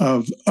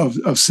of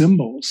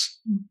symbols.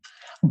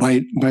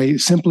 By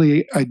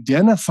simply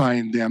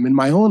identifying them in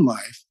my own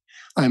life,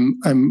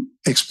 I'm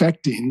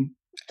expecting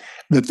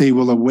that they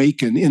will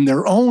awaken in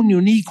their own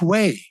unique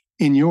way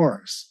in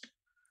yours.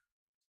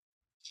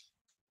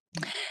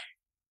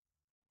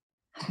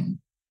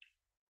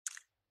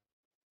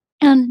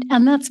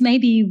 And that's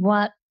maybe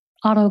what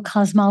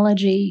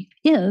autocosmology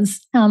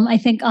is. I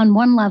think on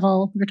one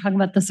level, we were talking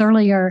about this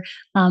earlier,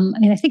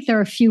 I think there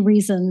are a few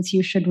reasons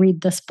you should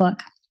read this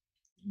book.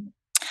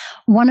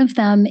 One of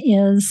them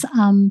is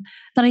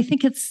that I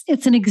think it's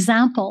an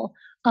example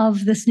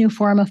of this new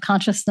form of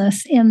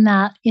consciousness, in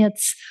that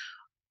it's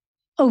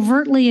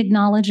overtly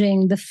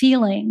acknowledging the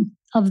feeling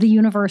of the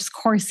universe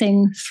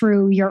coursing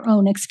through your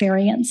own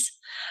experience.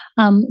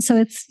 So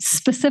it's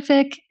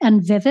specific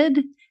and vivid,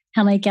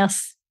 and I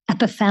guess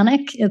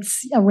epiphanic.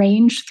 It's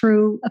arranged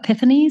through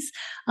epiphanies,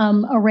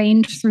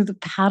 arranged through the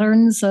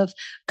patterns of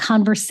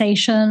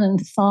conversation and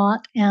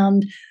thought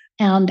and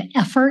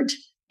effort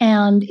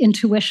and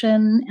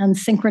intuition and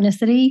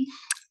synchronicity.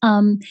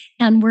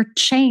 And we're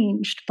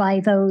changed by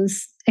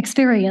those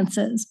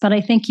experiences. But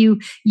I think you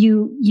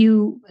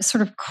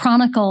sort of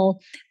chronicle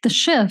the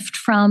shift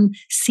from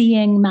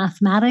seeing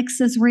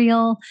mathematics as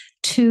real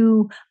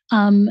to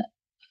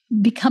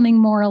becoming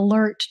more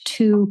alert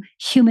to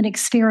human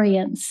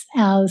experience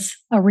as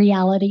a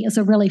reality, as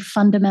a really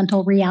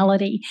fundamental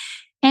reality.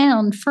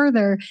 And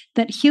further,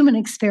 that human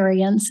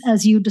experience,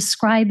 as you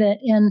describe it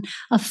in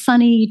a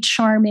funny,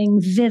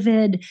 charming,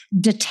 vivid,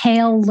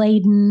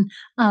 detail-laden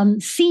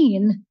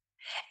scene,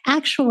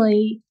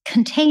 actually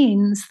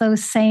contains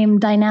those same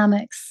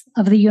dynamics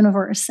of the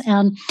universe,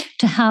 and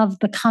to have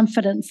the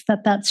confidence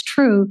that that's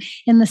true,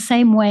 in the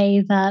same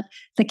way that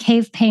the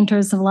cave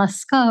painters of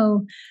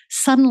Lascaux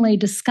suddenly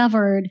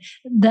discovered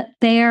that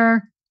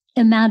their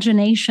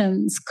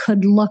imaginations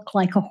could look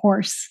like a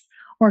horse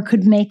or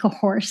could make a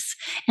horse.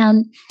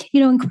 And,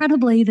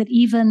 incredibly, that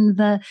even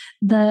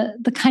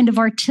the kind of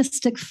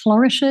artistic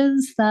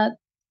flourishes that,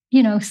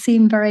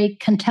 seem very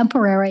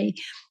contemporary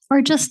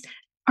are just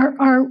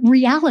are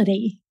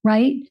reality,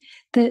 right?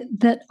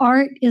 That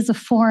art is a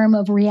form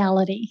of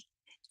reality.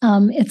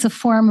 It's a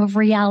form of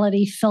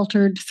reality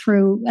filtered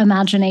through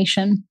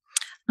imagination,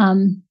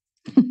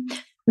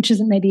 which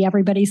isn't maybe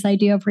everybody's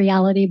idea of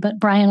reality, but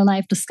Brian and I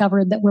have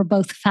discovered that we're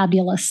both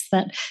fabulous,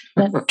 that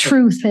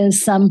truth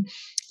is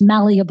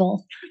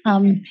malleable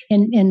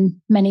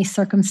in many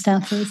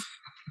circumstances.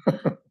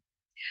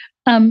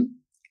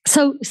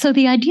 So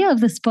the idea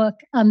of this book,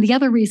 the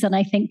other reason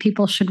I think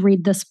people should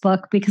read this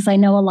book, because I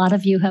know a lot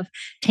of you have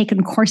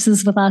taken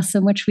courses with us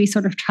in which we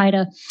sort of try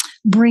to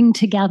bring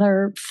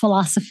together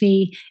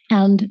philosophy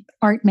and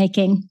art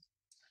making,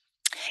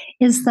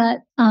 is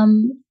that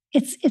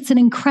it's an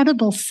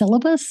incredible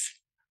syllabus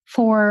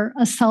for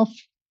a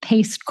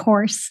self-paced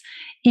course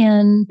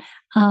in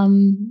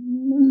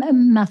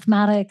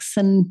mathematics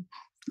and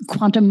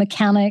quantum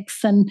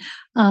mechanics and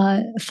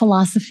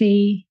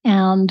philosophy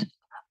and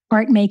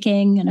art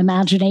making and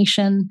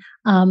imagination.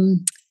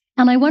 And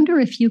I wonder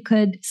if you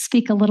could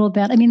speak a little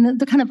bit. I mean,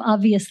 the kind of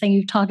obvious thing,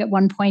 you talk at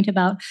one point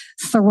about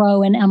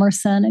Thoreau and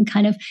Emerson, and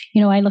kind of,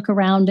 I look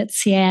around at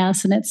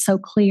CAS and it's so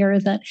clear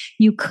that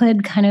you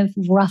could kind of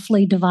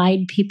roughly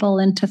divide people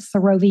into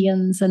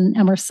Thoreauvians and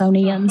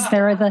Emersonians.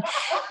 There are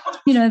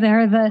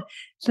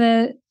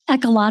the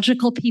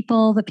ecological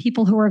people, the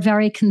people who are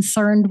very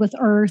concerned with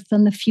Earth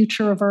and the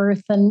future of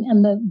Earth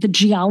and the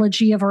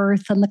geology of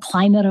Earth and the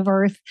climate of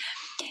Earth.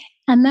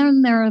 And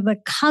then there are the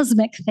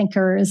cosmic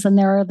thinkers, and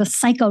there are the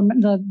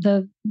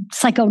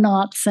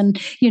psychonauts, and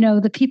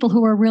the people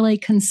who are really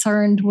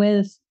concerned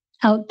with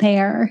out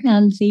there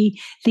and the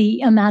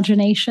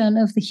imagination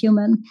of the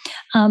human.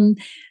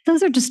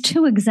 Those are just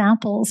two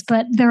examples,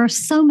 but there are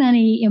so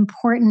many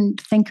important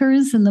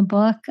thinkers in the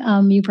book.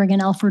 You bring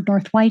in Alfred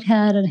North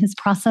Whitehead and his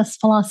process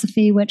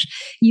philosophy, which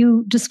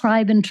you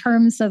describe in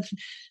terms of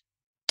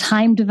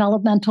time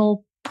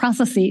developmental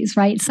processes,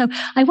 right? So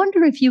I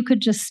wonder if you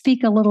could just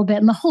speak a little bit,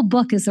 and the whole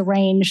book is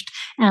arranged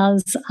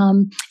as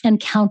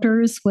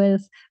encounters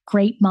with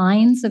great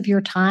minds of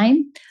your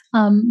time.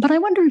 But I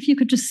wonder if you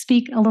could just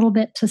speak a little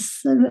bit to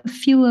a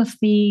few of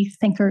the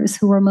thinkers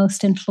who were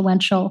most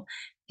influential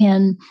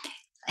in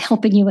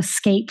helping you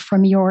escape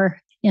from your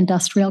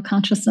industrial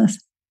consciousness.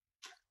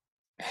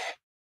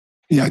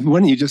 Yeah,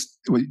 one you just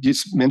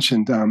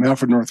mentioned,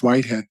 Alfred North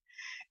Whitehead.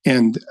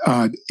 And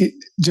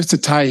just to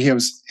tie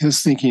his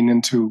thinking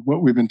into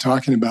what we've been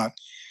talking about,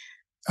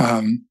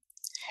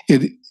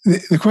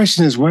 the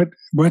question is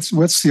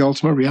what's the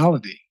ultimate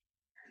reality,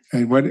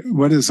 and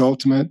what is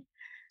ultimate,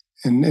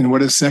 and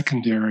what is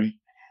secondary,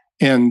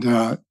 and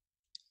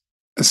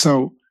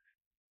so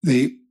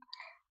the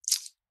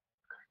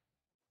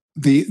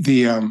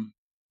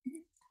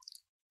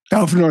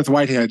Alfred North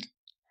Whitehead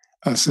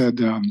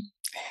said,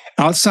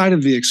 outside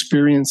of the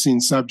experiencing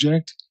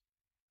subject.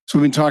 So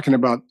we've been talking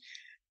about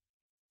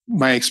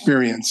my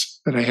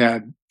experience that I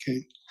had,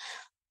 okay,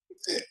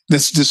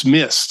 that's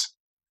dismissed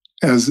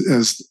as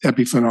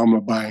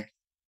epiphenomena by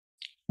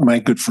my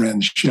good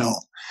friend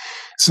Shell.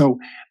 So,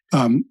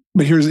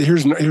 but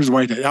here's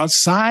Whitehead.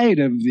 Outside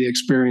of the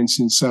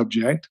experiencing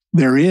subject,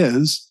 there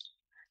is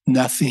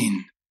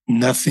nothing.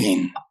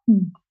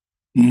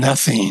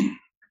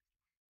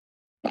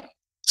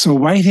 So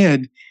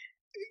Whitehead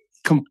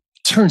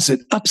turns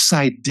it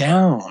upside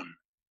down.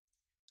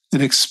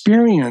 That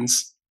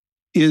experience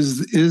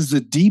is the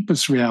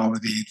deepest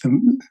reality,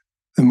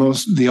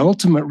 the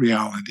ultimate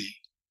reality.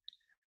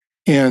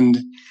 And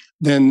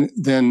then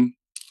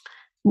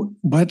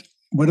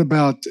what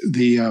about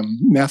the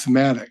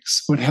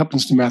mathematics? What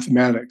happens to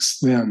mathematics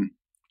then?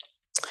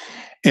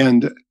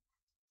 And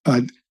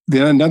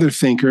then another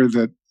thinker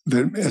that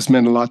has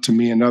meant a lot to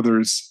me and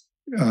others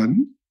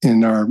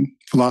in our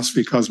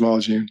philosophy,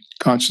 cosmology, and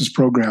conscience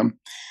program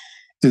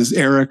is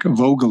Eric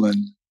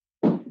Voegelin.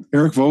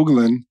 Eric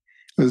Voegelin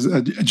was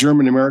a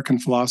German-American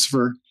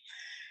philosopher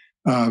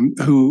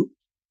who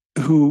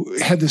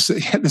had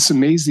this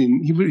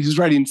amazing. He was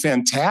writing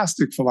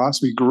fantastic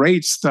philosophy,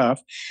 great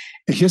stuff,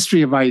 a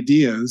history of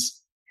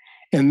ideas,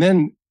 and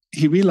then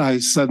he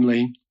realized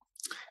suddenly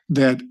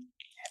that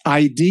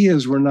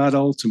ideas were not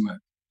ultimate.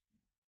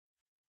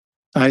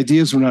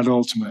 Ideas were not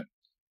ultimate.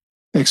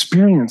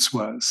 Experience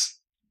was.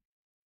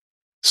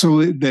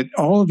 So that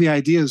all of the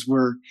ideas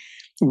were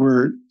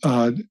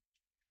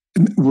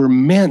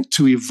meant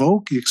to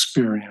evoke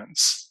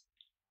experience.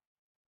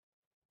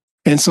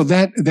 And so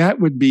that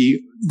would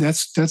be,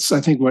 that's I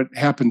think what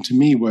happened to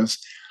me was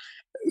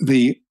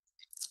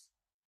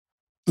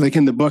like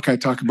in the book I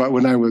talk about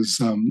when I was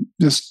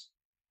just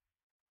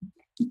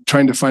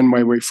trying to find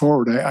my way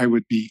forward,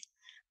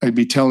 I'd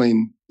be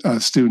telling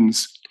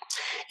students,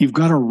 you've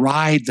got to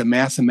ride the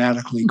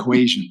mathematical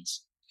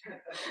equations.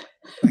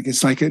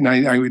 And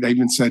I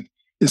even said,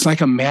 it's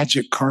like a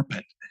magic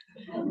carpet.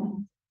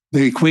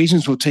 The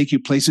equations will take you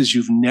places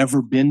you've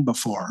never been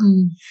before,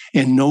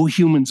 and no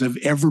humans have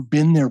ever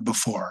been there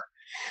before.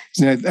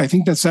 And I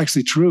think that's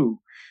actually true,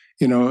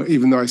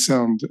 even though I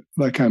sound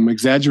like I'm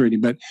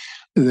exaggerating. But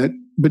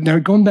now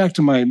going back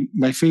to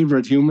my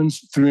favorite humans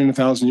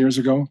 300,000 years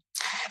ago,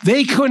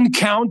 they couldn't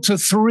count to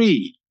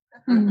 3.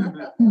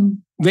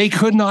 They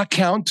could not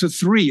count to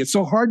 3. It's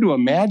so hard to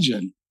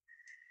imagine.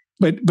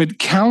 But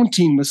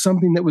counting was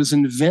something that was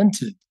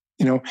invented.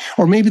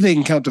 Or maybe they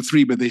can count to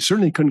 3, but they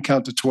certainly couldn't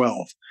count to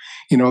 12.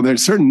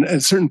 There's at a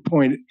certain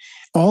point,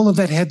 all of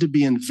that had to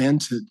be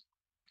invented.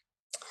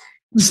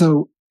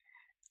 So,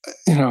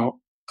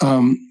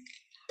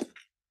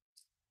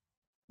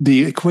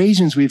 the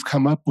equations we've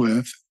come up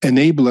with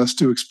enable us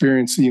to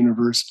experience the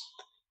universe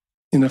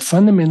in a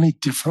fundamentally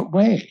different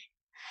way.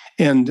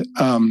 And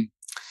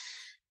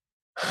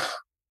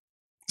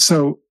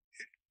so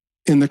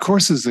in the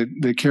courses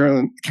that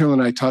Carol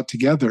and I taught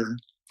together,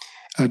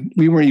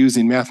 we weren't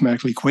using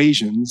mathematical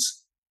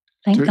equations.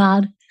 Thank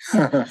God.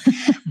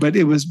 but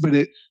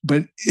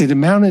it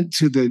amounted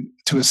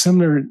to a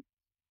similar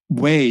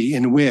way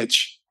in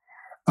which,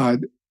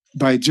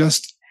 by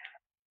just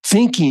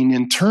thinking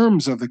in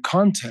terms of the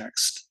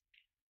context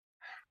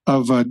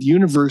of a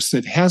universe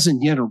that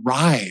hasn't yet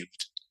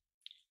arrived,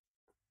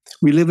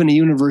 we live in a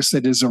universe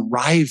that is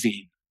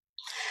arriving.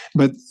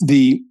 But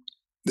the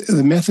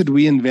method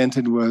we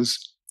invented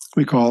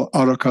we call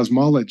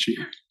autocosmology.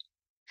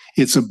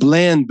 It's a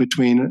blend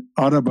between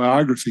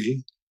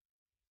autobiography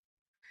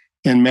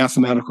and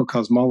mathematical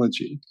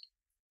cosmology.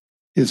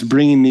 It's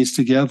bringing these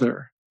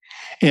together,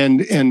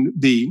 and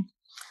the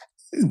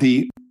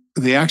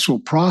actual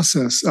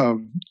process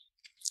of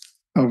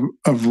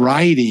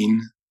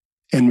writing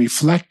and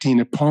reflecting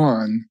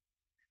upon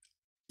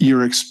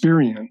your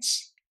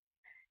experience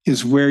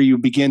is where you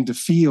begin to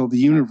feel the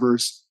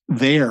universe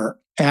there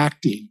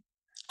acting.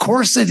 Of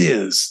course, it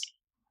is.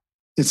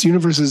 Its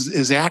universe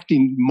is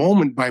acting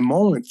moment by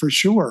moment, for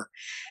sure.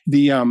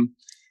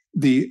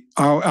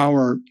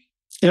 Our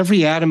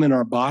every atom in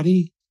our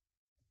body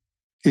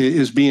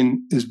is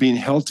being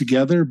held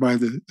together by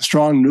the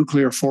strong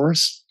nuclear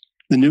force,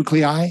 the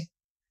nuclei,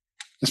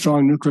 the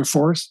strong nuclear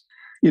force.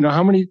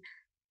 How many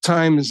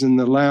times in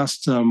the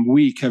last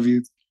week have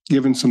you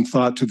given some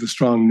thought to the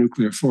strong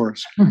nuclear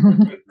force?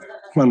 Come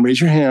on,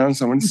 raise your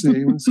hands. I want to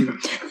see.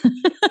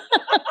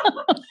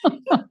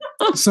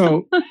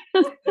 So,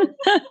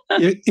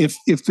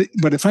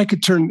 if I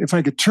could turn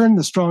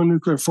the strong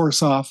nuclear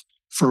force off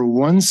for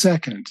 1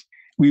 second,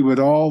 we would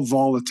all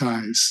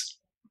volatilize.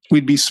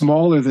 We'd be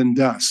smaller than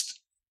dust.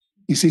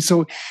 You see,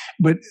 so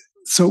we're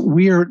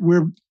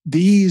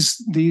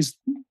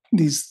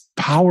these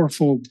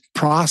powerful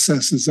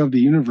processes of the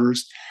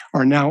universe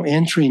are now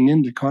entering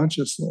into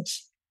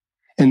consciousness,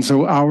 and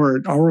so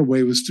our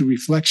way was through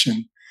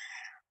reflection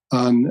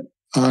on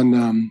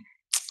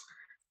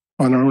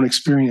our own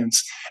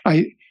experience.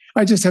 I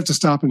just have to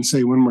stop and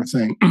say one more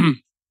thing.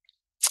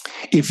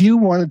 If you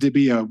wanted to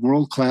be a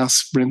world-class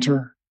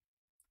sprinter,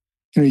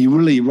 you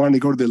really want to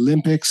go to the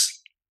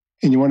Olympics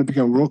and you want to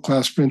become a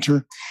world-class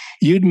sprinter,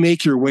 you'd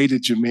make your way to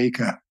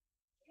Jamaica,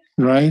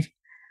 right?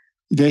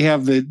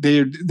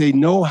 They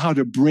know how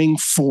to bring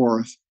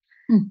forth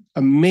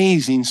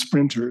amazing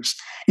sprinters.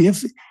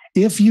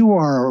 If you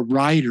are a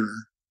writer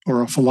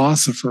or a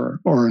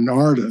philosopher or an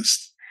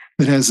artist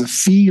that has a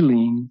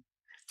feeling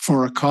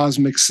for a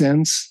cosmic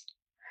sense,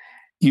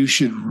 you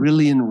should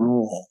really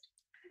enroll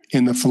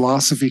in the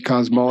philosophy,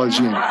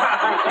 cosmology, and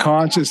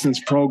consciousness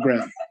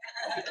program.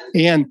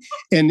 And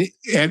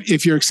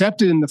if you're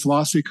accepted in the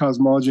philosophy,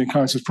 cosmology, and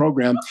consciousness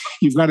program,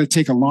 you've got to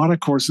take a lot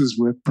of courses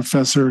with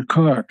Professor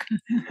Cook,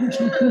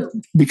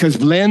 because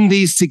blend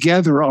these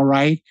together, all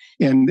right?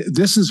 And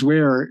this is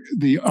where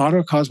the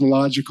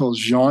autocosmological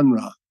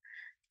genre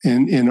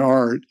in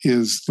art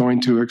is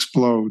going to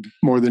explode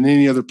more than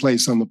any other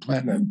place on the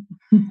planet.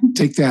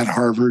 Take that,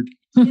 Harvard.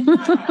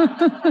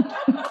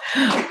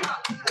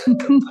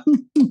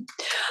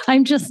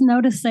 I'm just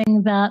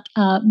noticing that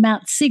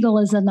Matt Siegel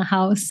is in the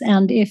house,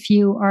 and if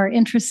you are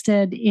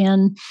interested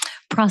in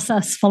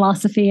process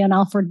philosophy and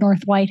Alfred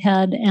North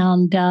Whitehead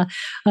and a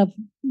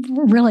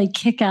really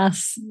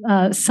kick-ass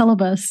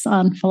syllabus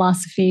on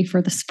philosophy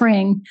for the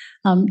spring,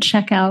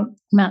 check out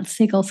Matt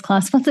Siegel's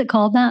class. What's it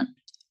called, Matt?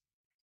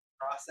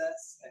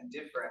 Process and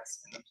difference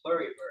in the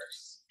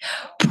pluriverse.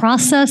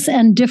 Process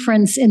and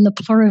difference in the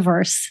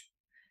pluriverse.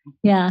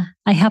 Yeah,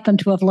 I happen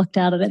to have looked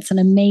at it. It's an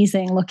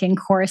amazing looking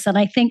course. And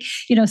I think,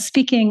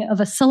 speaking of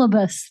a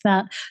syllabus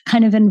that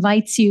kind of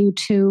invites you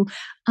to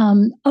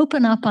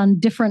open up on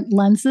different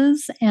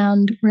lenses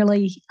and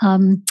really,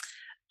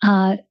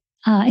 I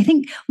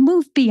think,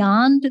 move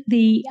beyond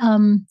the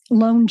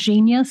lone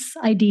genius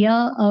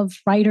idea of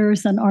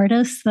writers and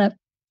artists. That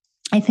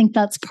I think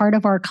that's part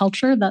of our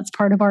culture. That's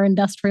part of our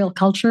industrial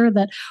culture,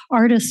 that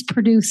artists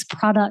produce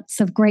products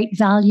of great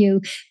value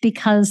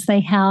because they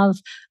have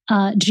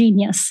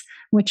genius.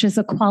 which is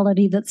a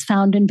quality that's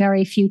found in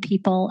very few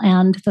people,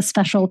 and the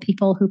special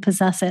people who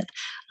possess it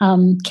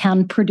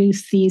can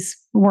produce these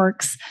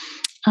works.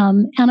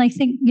 And I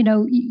think,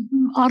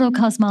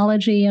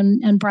 autocosmology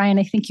and Brian,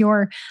 I think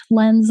your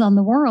lens on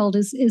the world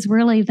is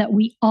really that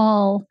we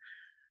all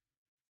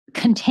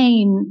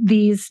contain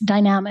these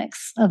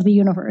dynamics of the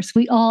universe.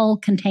 We all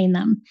contain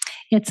them.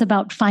 It's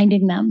about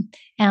finding them.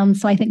 And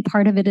so I think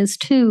part of it is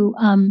too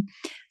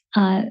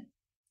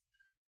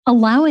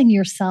allowing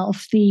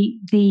yourself the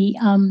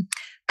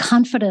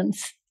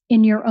confidence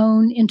in your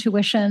own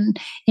intuition,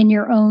 in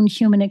your own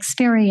human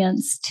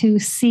experience, to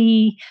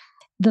see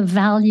the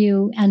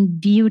value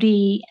and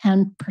beauty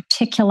and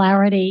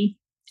particularity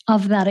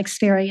of that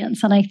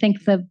experience. And I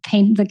think the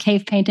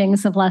cave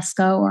paintings of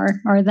Lascaux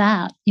are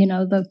that,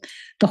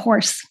 the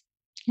horse.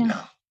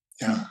 Yeah,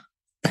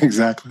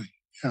 exactly.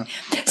 Yeah.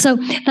 So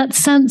that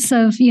sense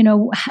of,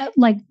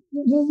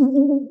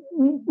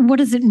 what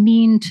does it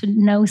mean to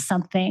know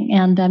something?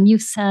 And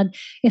you've said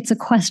it's a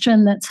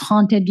question that's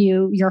haunted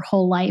you your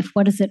whole life.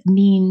 What does it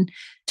mean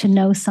to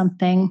know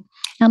something?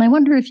 And I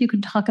wonder if you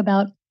could talk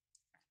about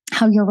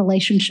how your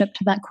relationship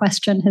to that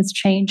question has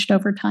changed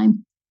over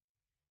time.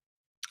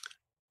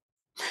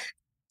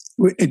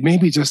 It may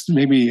be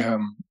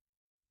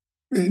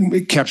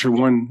capture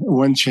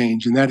one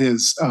change, and that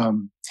is,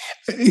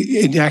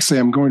 actually,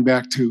 I'm going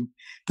back to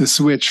the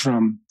switch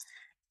from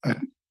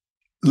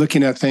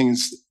looking at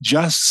things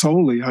just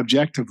solely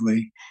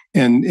objectively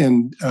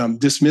and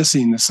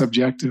dismissing the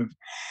subjective.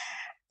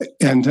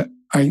 And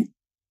I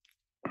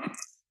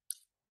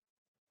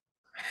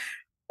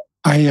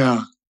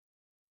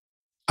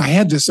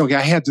had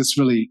this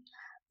really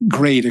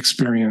great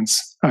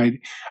experience. I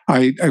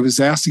was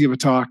asked to give a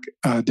talk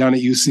down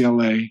at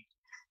UCLA.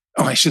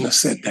 Oh, I shouldn't have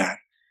said that.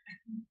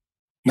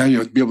 Now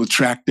you'll be able to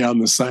track down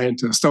the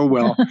scientist. Oh,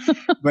 well.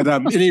 But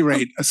at any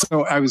rate,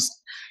 so I was,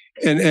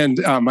 and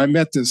I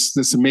met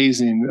this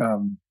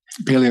amazing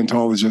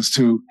paleontologist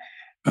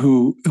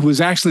who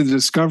was actually the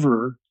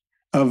discoverer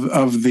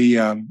of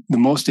the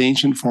most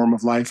ancient form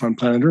of life on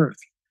planet Earth.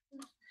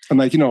 I'm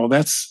like,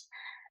 that's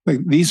like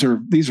these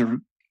are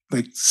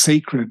like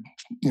sacred,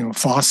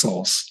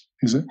 fossils,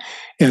 is it?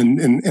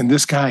 And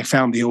this guy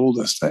found the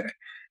oldest.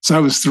 So I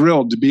was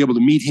thrilled to be able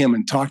to meet him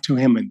and talk to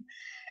him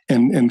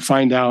and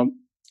find out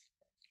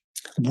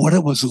what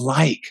it was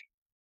like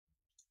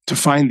to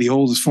find the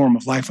oldest form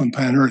of life on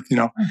planet Earth,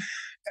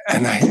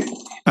 And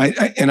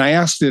I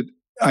asked it,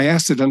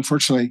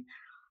 unfortunately,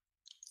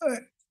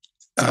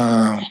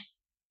 the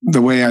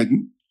way I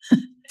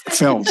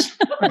felt.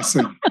 I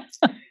said,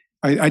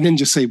 I didn't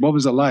just say, what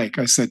was it like?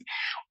 I said,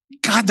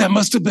 God, that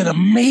must have been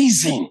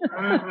amazing.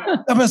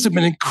 That must have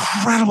been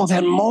incredible,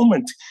 that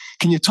moment.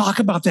 Can you talk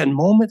about that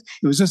moment?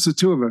 It was just the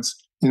two of us,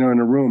 in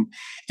a room.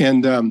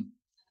 And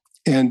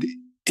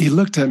he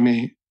looked at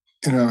me,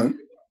 and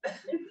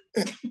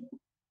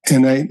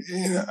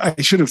I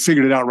should have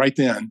figured it out right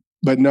then,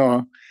 but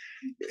no.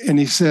 And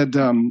he said,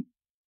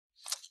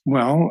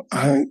 well,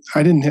 I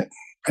didn't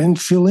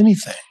feel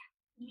anything.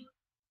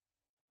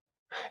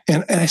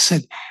 And I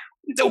said,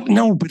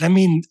 no, but I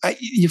mean,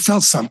 you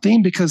felt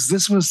something because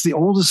this was the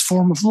oldest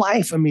form of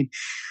life. I mean,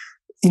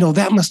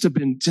 that must have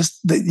been just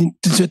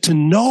to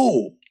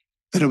know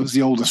that it was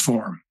the oldest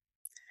form.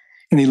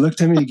 And he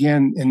looked at me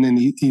again, and then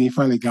he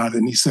finally got it.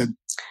 And he said,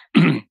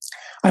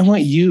 I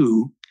want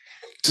you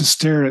to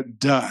stare at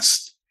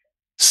dust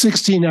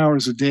 16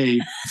 hours a day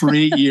for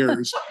 8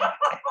 years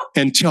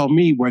and tell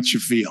me what you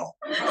feel.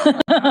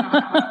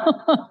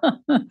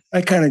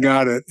 I kind of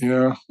got it,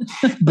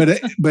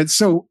 but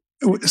so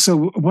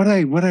what I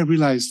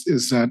realized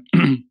is that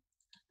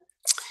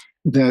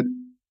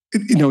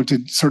to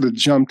sort of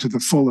jump to the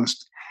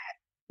fullest,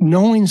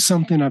 knowing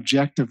something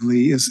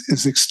objectively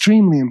is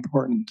extremely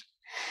important.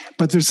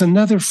 But there's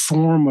another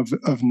form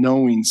of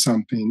knowing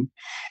something,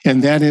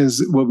 and that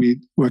is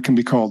what can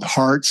be called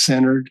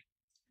heart-centered,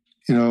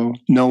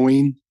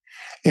 knowing.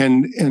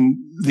 And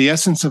the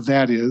essence of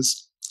that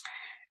is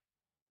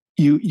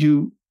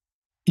you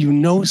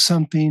know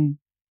something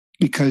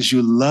because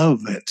you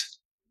love it.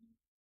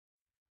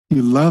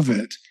 You love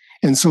it.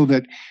 And so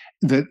that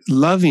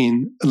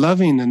loving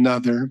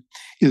another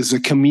is a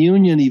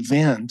communion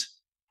event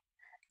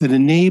that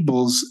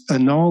enables a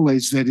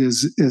knowledge that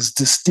is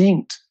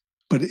distinct,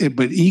 but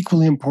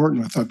equally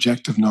important with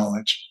objective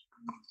knowledge.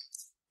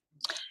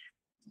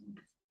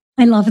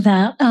 I love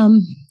that. I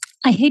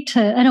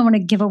don't want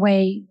to give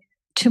away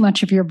too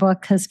much of your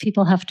book because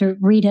people have to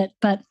read it,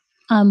 but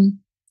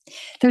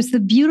there's the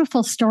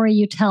beautiful story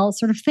you tell,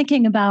 sort of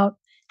thinking about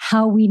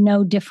how we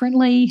know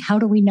differently. How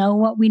do we know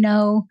what we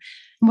know?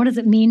 And what does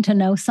it mean to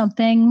know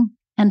something?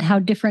 And how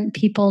different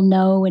people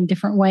know in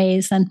different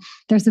ways. And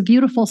there's a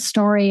beautiful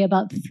story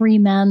about 3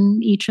 men.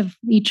 Each of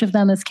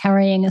them is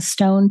carrying a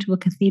stone to a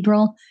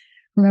cathedral.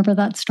 Remember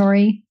that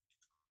story?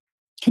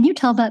 Can you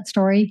tell that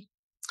story?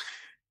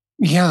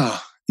 Yeah.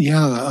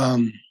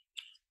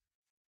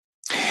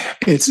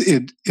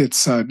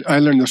 It's I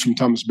learned this from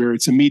Thomas Berry.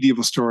 It's a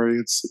medieval story.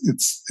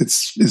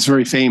 It's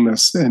very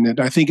famous, and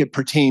I think it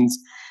pertains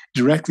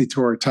directly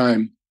to our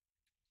time.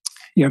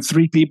 you have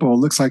three people, it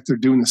looks like they're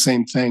doing the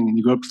same thing. And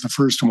you go up to the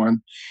first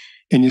one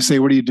and you say,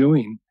 what are you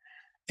doing?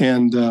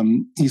 And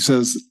he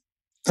says,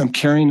 I'm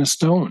carrying a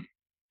stone.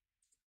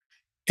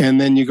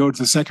 And then you go to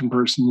the second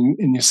person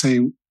and you say,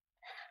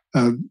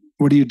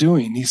 what are you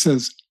doing? He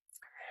says,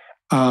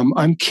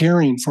 I'm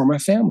caring for my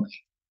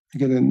family. I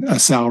get a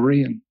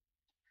salary.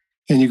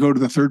 And you go to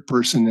the third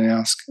person and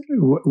ask,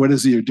 what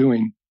is it you're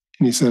doing?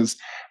 And he says,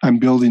 I'm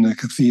building a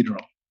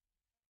cathedral.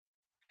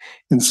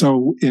 And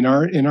so in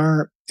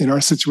our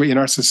situation, in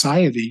our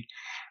society,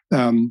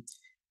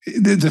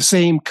 the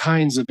same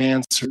kinds of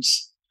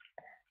answers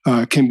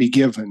can be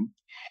given.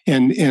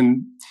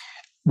 And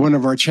one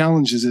of our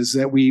challenges is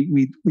that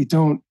we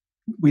don't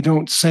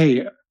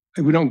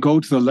go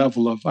to the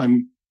level of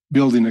I'm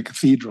building a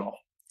cathedral.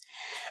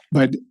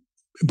 But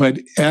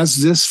as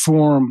this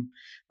form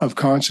of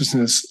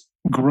consciousness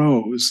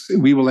grows,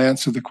 we will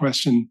answer the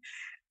question,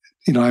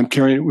 I'm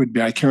carrying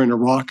a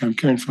rock, I'm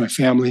caring for my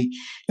family.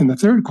 And the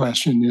third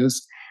question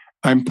is,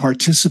 I'm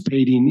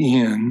participating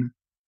in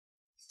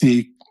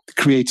the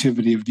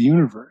creativity of the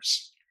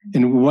universe.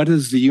 And what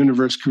is the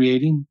universe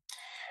creating?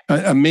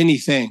 Many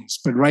things.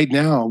 But right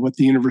now, what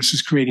the universe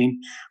is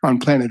creating on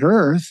planet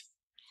Earth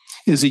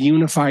is a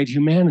unified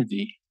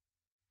humanity.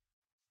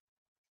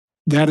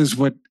 That is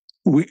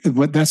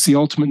that's the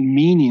ultimate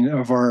meaning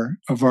of our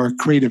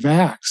creative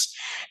acts.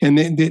 And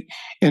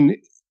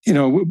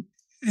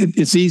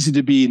it's easy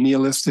to be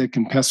nihilistic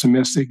and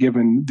pessimistic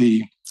given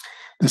the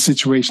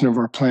situation of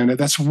our planet.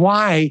 That's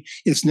why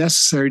it's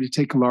necessary to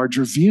take a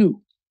larger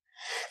view.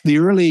 The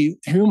early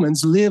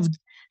humans lived,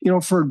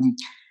 for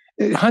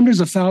hundreds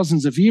of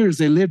thousands of years,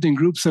 they lived in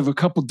groups of a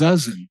couple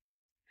dozen.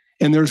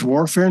 And there's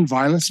warfare and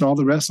violence and all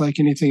the rest like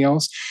anything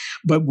else.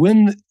 But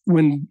when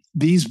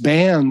these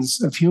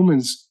bands of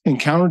humans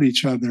encountered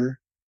each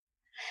other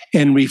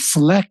and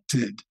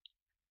reflected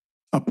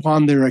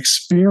upon their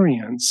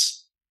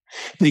experience,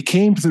 they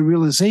came to the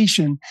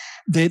realization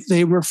that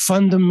they were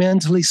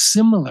fundamentally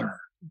similar.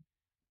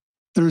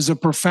 There's a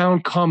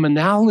profound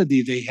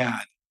commonality they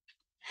had.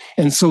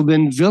 And so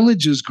then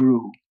villages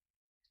grew.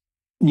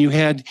 You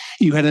had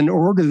an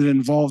order that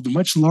involved a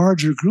much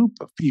larger group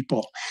of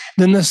people.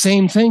 Then the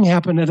same thing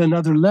happened at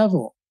another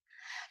level.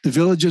 The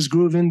villages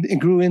grew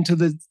into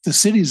the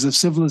cities of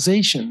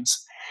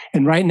civilizations.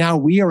 And right now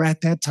we are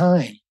at that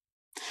time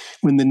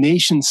when the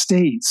nation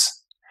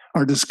states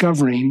are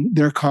discovering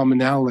their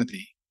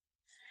commonality.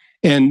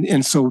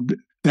 And so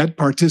that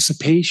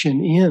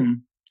participation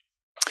in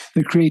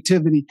the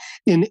creativity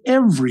in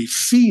every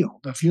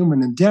field of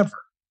human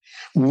endeavor,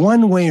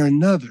 one way or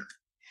another,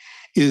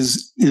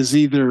 is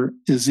either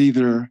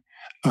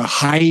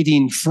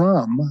hiding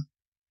from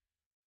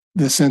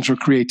the central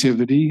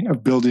creativity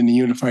of building a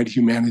unified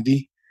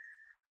humanity,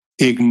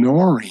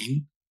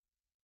 ignoring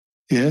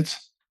it,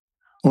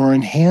 or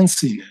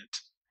enhancing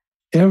it.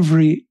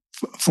 Every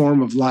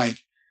form of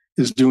life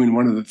is doing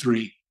one of the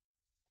three.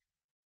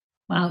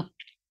 Wow.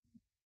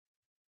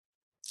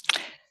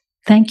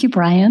 Thank you,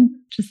 Brian.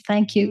 Just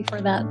thank you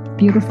for that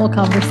beautiful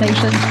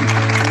conversation.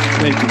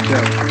 Thank you,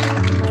 Carol.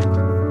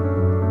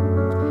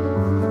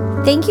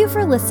 Thank you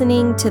for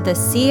listening to the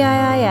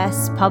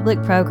CIIS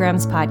Public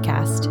Programs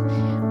Podcast.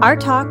 Our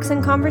talks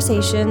and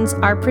conversations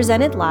are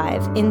presented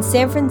live in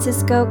San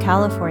Francisco,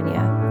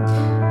 California.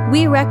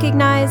 We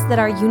recognize that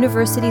our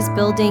university's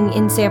building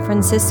in San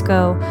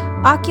Francisco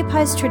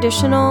occupies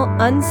traditional,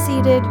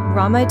 unceded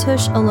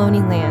Ramaytush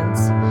Ohlone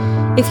lands.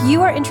 If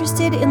you are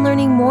interested in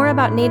learning more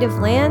about Native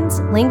lands,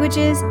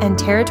 languages, and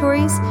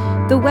territories,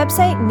 the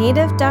website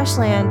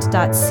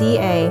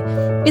native-land.ca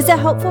is a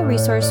helpful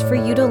resource for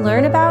you to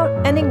learn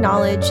about and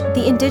acknowledge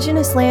the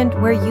Indigenous land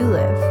where you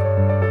live.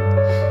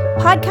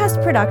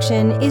 Podcast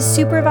production is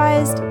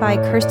supervised by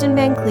Kirsten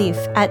Van Cleef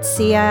at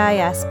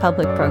CIIS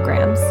Public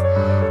Programs.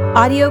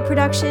 Audio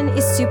production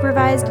is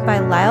supervised by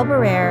Lyle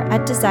Barrere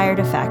at Desired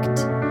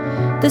Effect.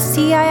 The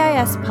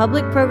CIIS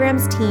Public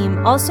Programs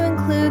team also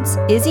includes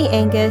Izzy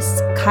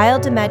Angus, Kyle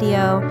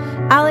DeMedio,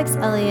 Alex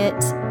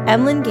Elliott,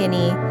 Emlyn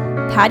Guinea,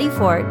 Patty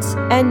Fort,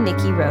 and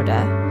Nikki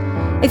Rhoda.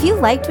 If you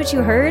liked what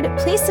you heard,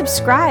 please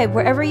subscribe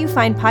wherever you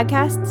find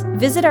podcasts,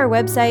 visit our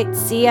website,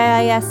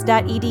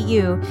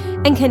 ciis.edu,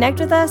 and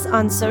connect with us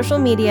on social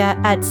media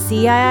at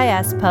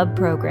CIIS Pub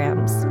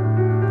Programs.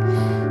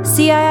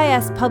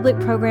 CIIS Public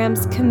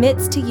Programs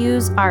commits to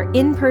use our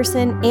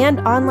in-person and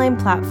online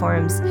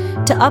platforms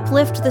to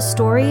uplift the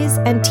stories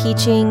and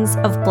teachings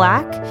of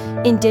Black,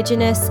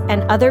 Indigenous,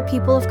 and other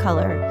people of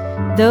color,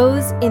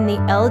 those in the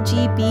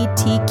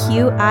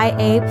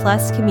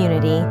LGBTQIA+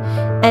 community,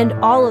 and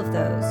all of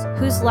those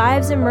whose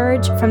lives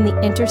emerge from the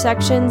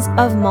intersections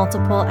of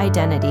multiple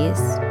identities.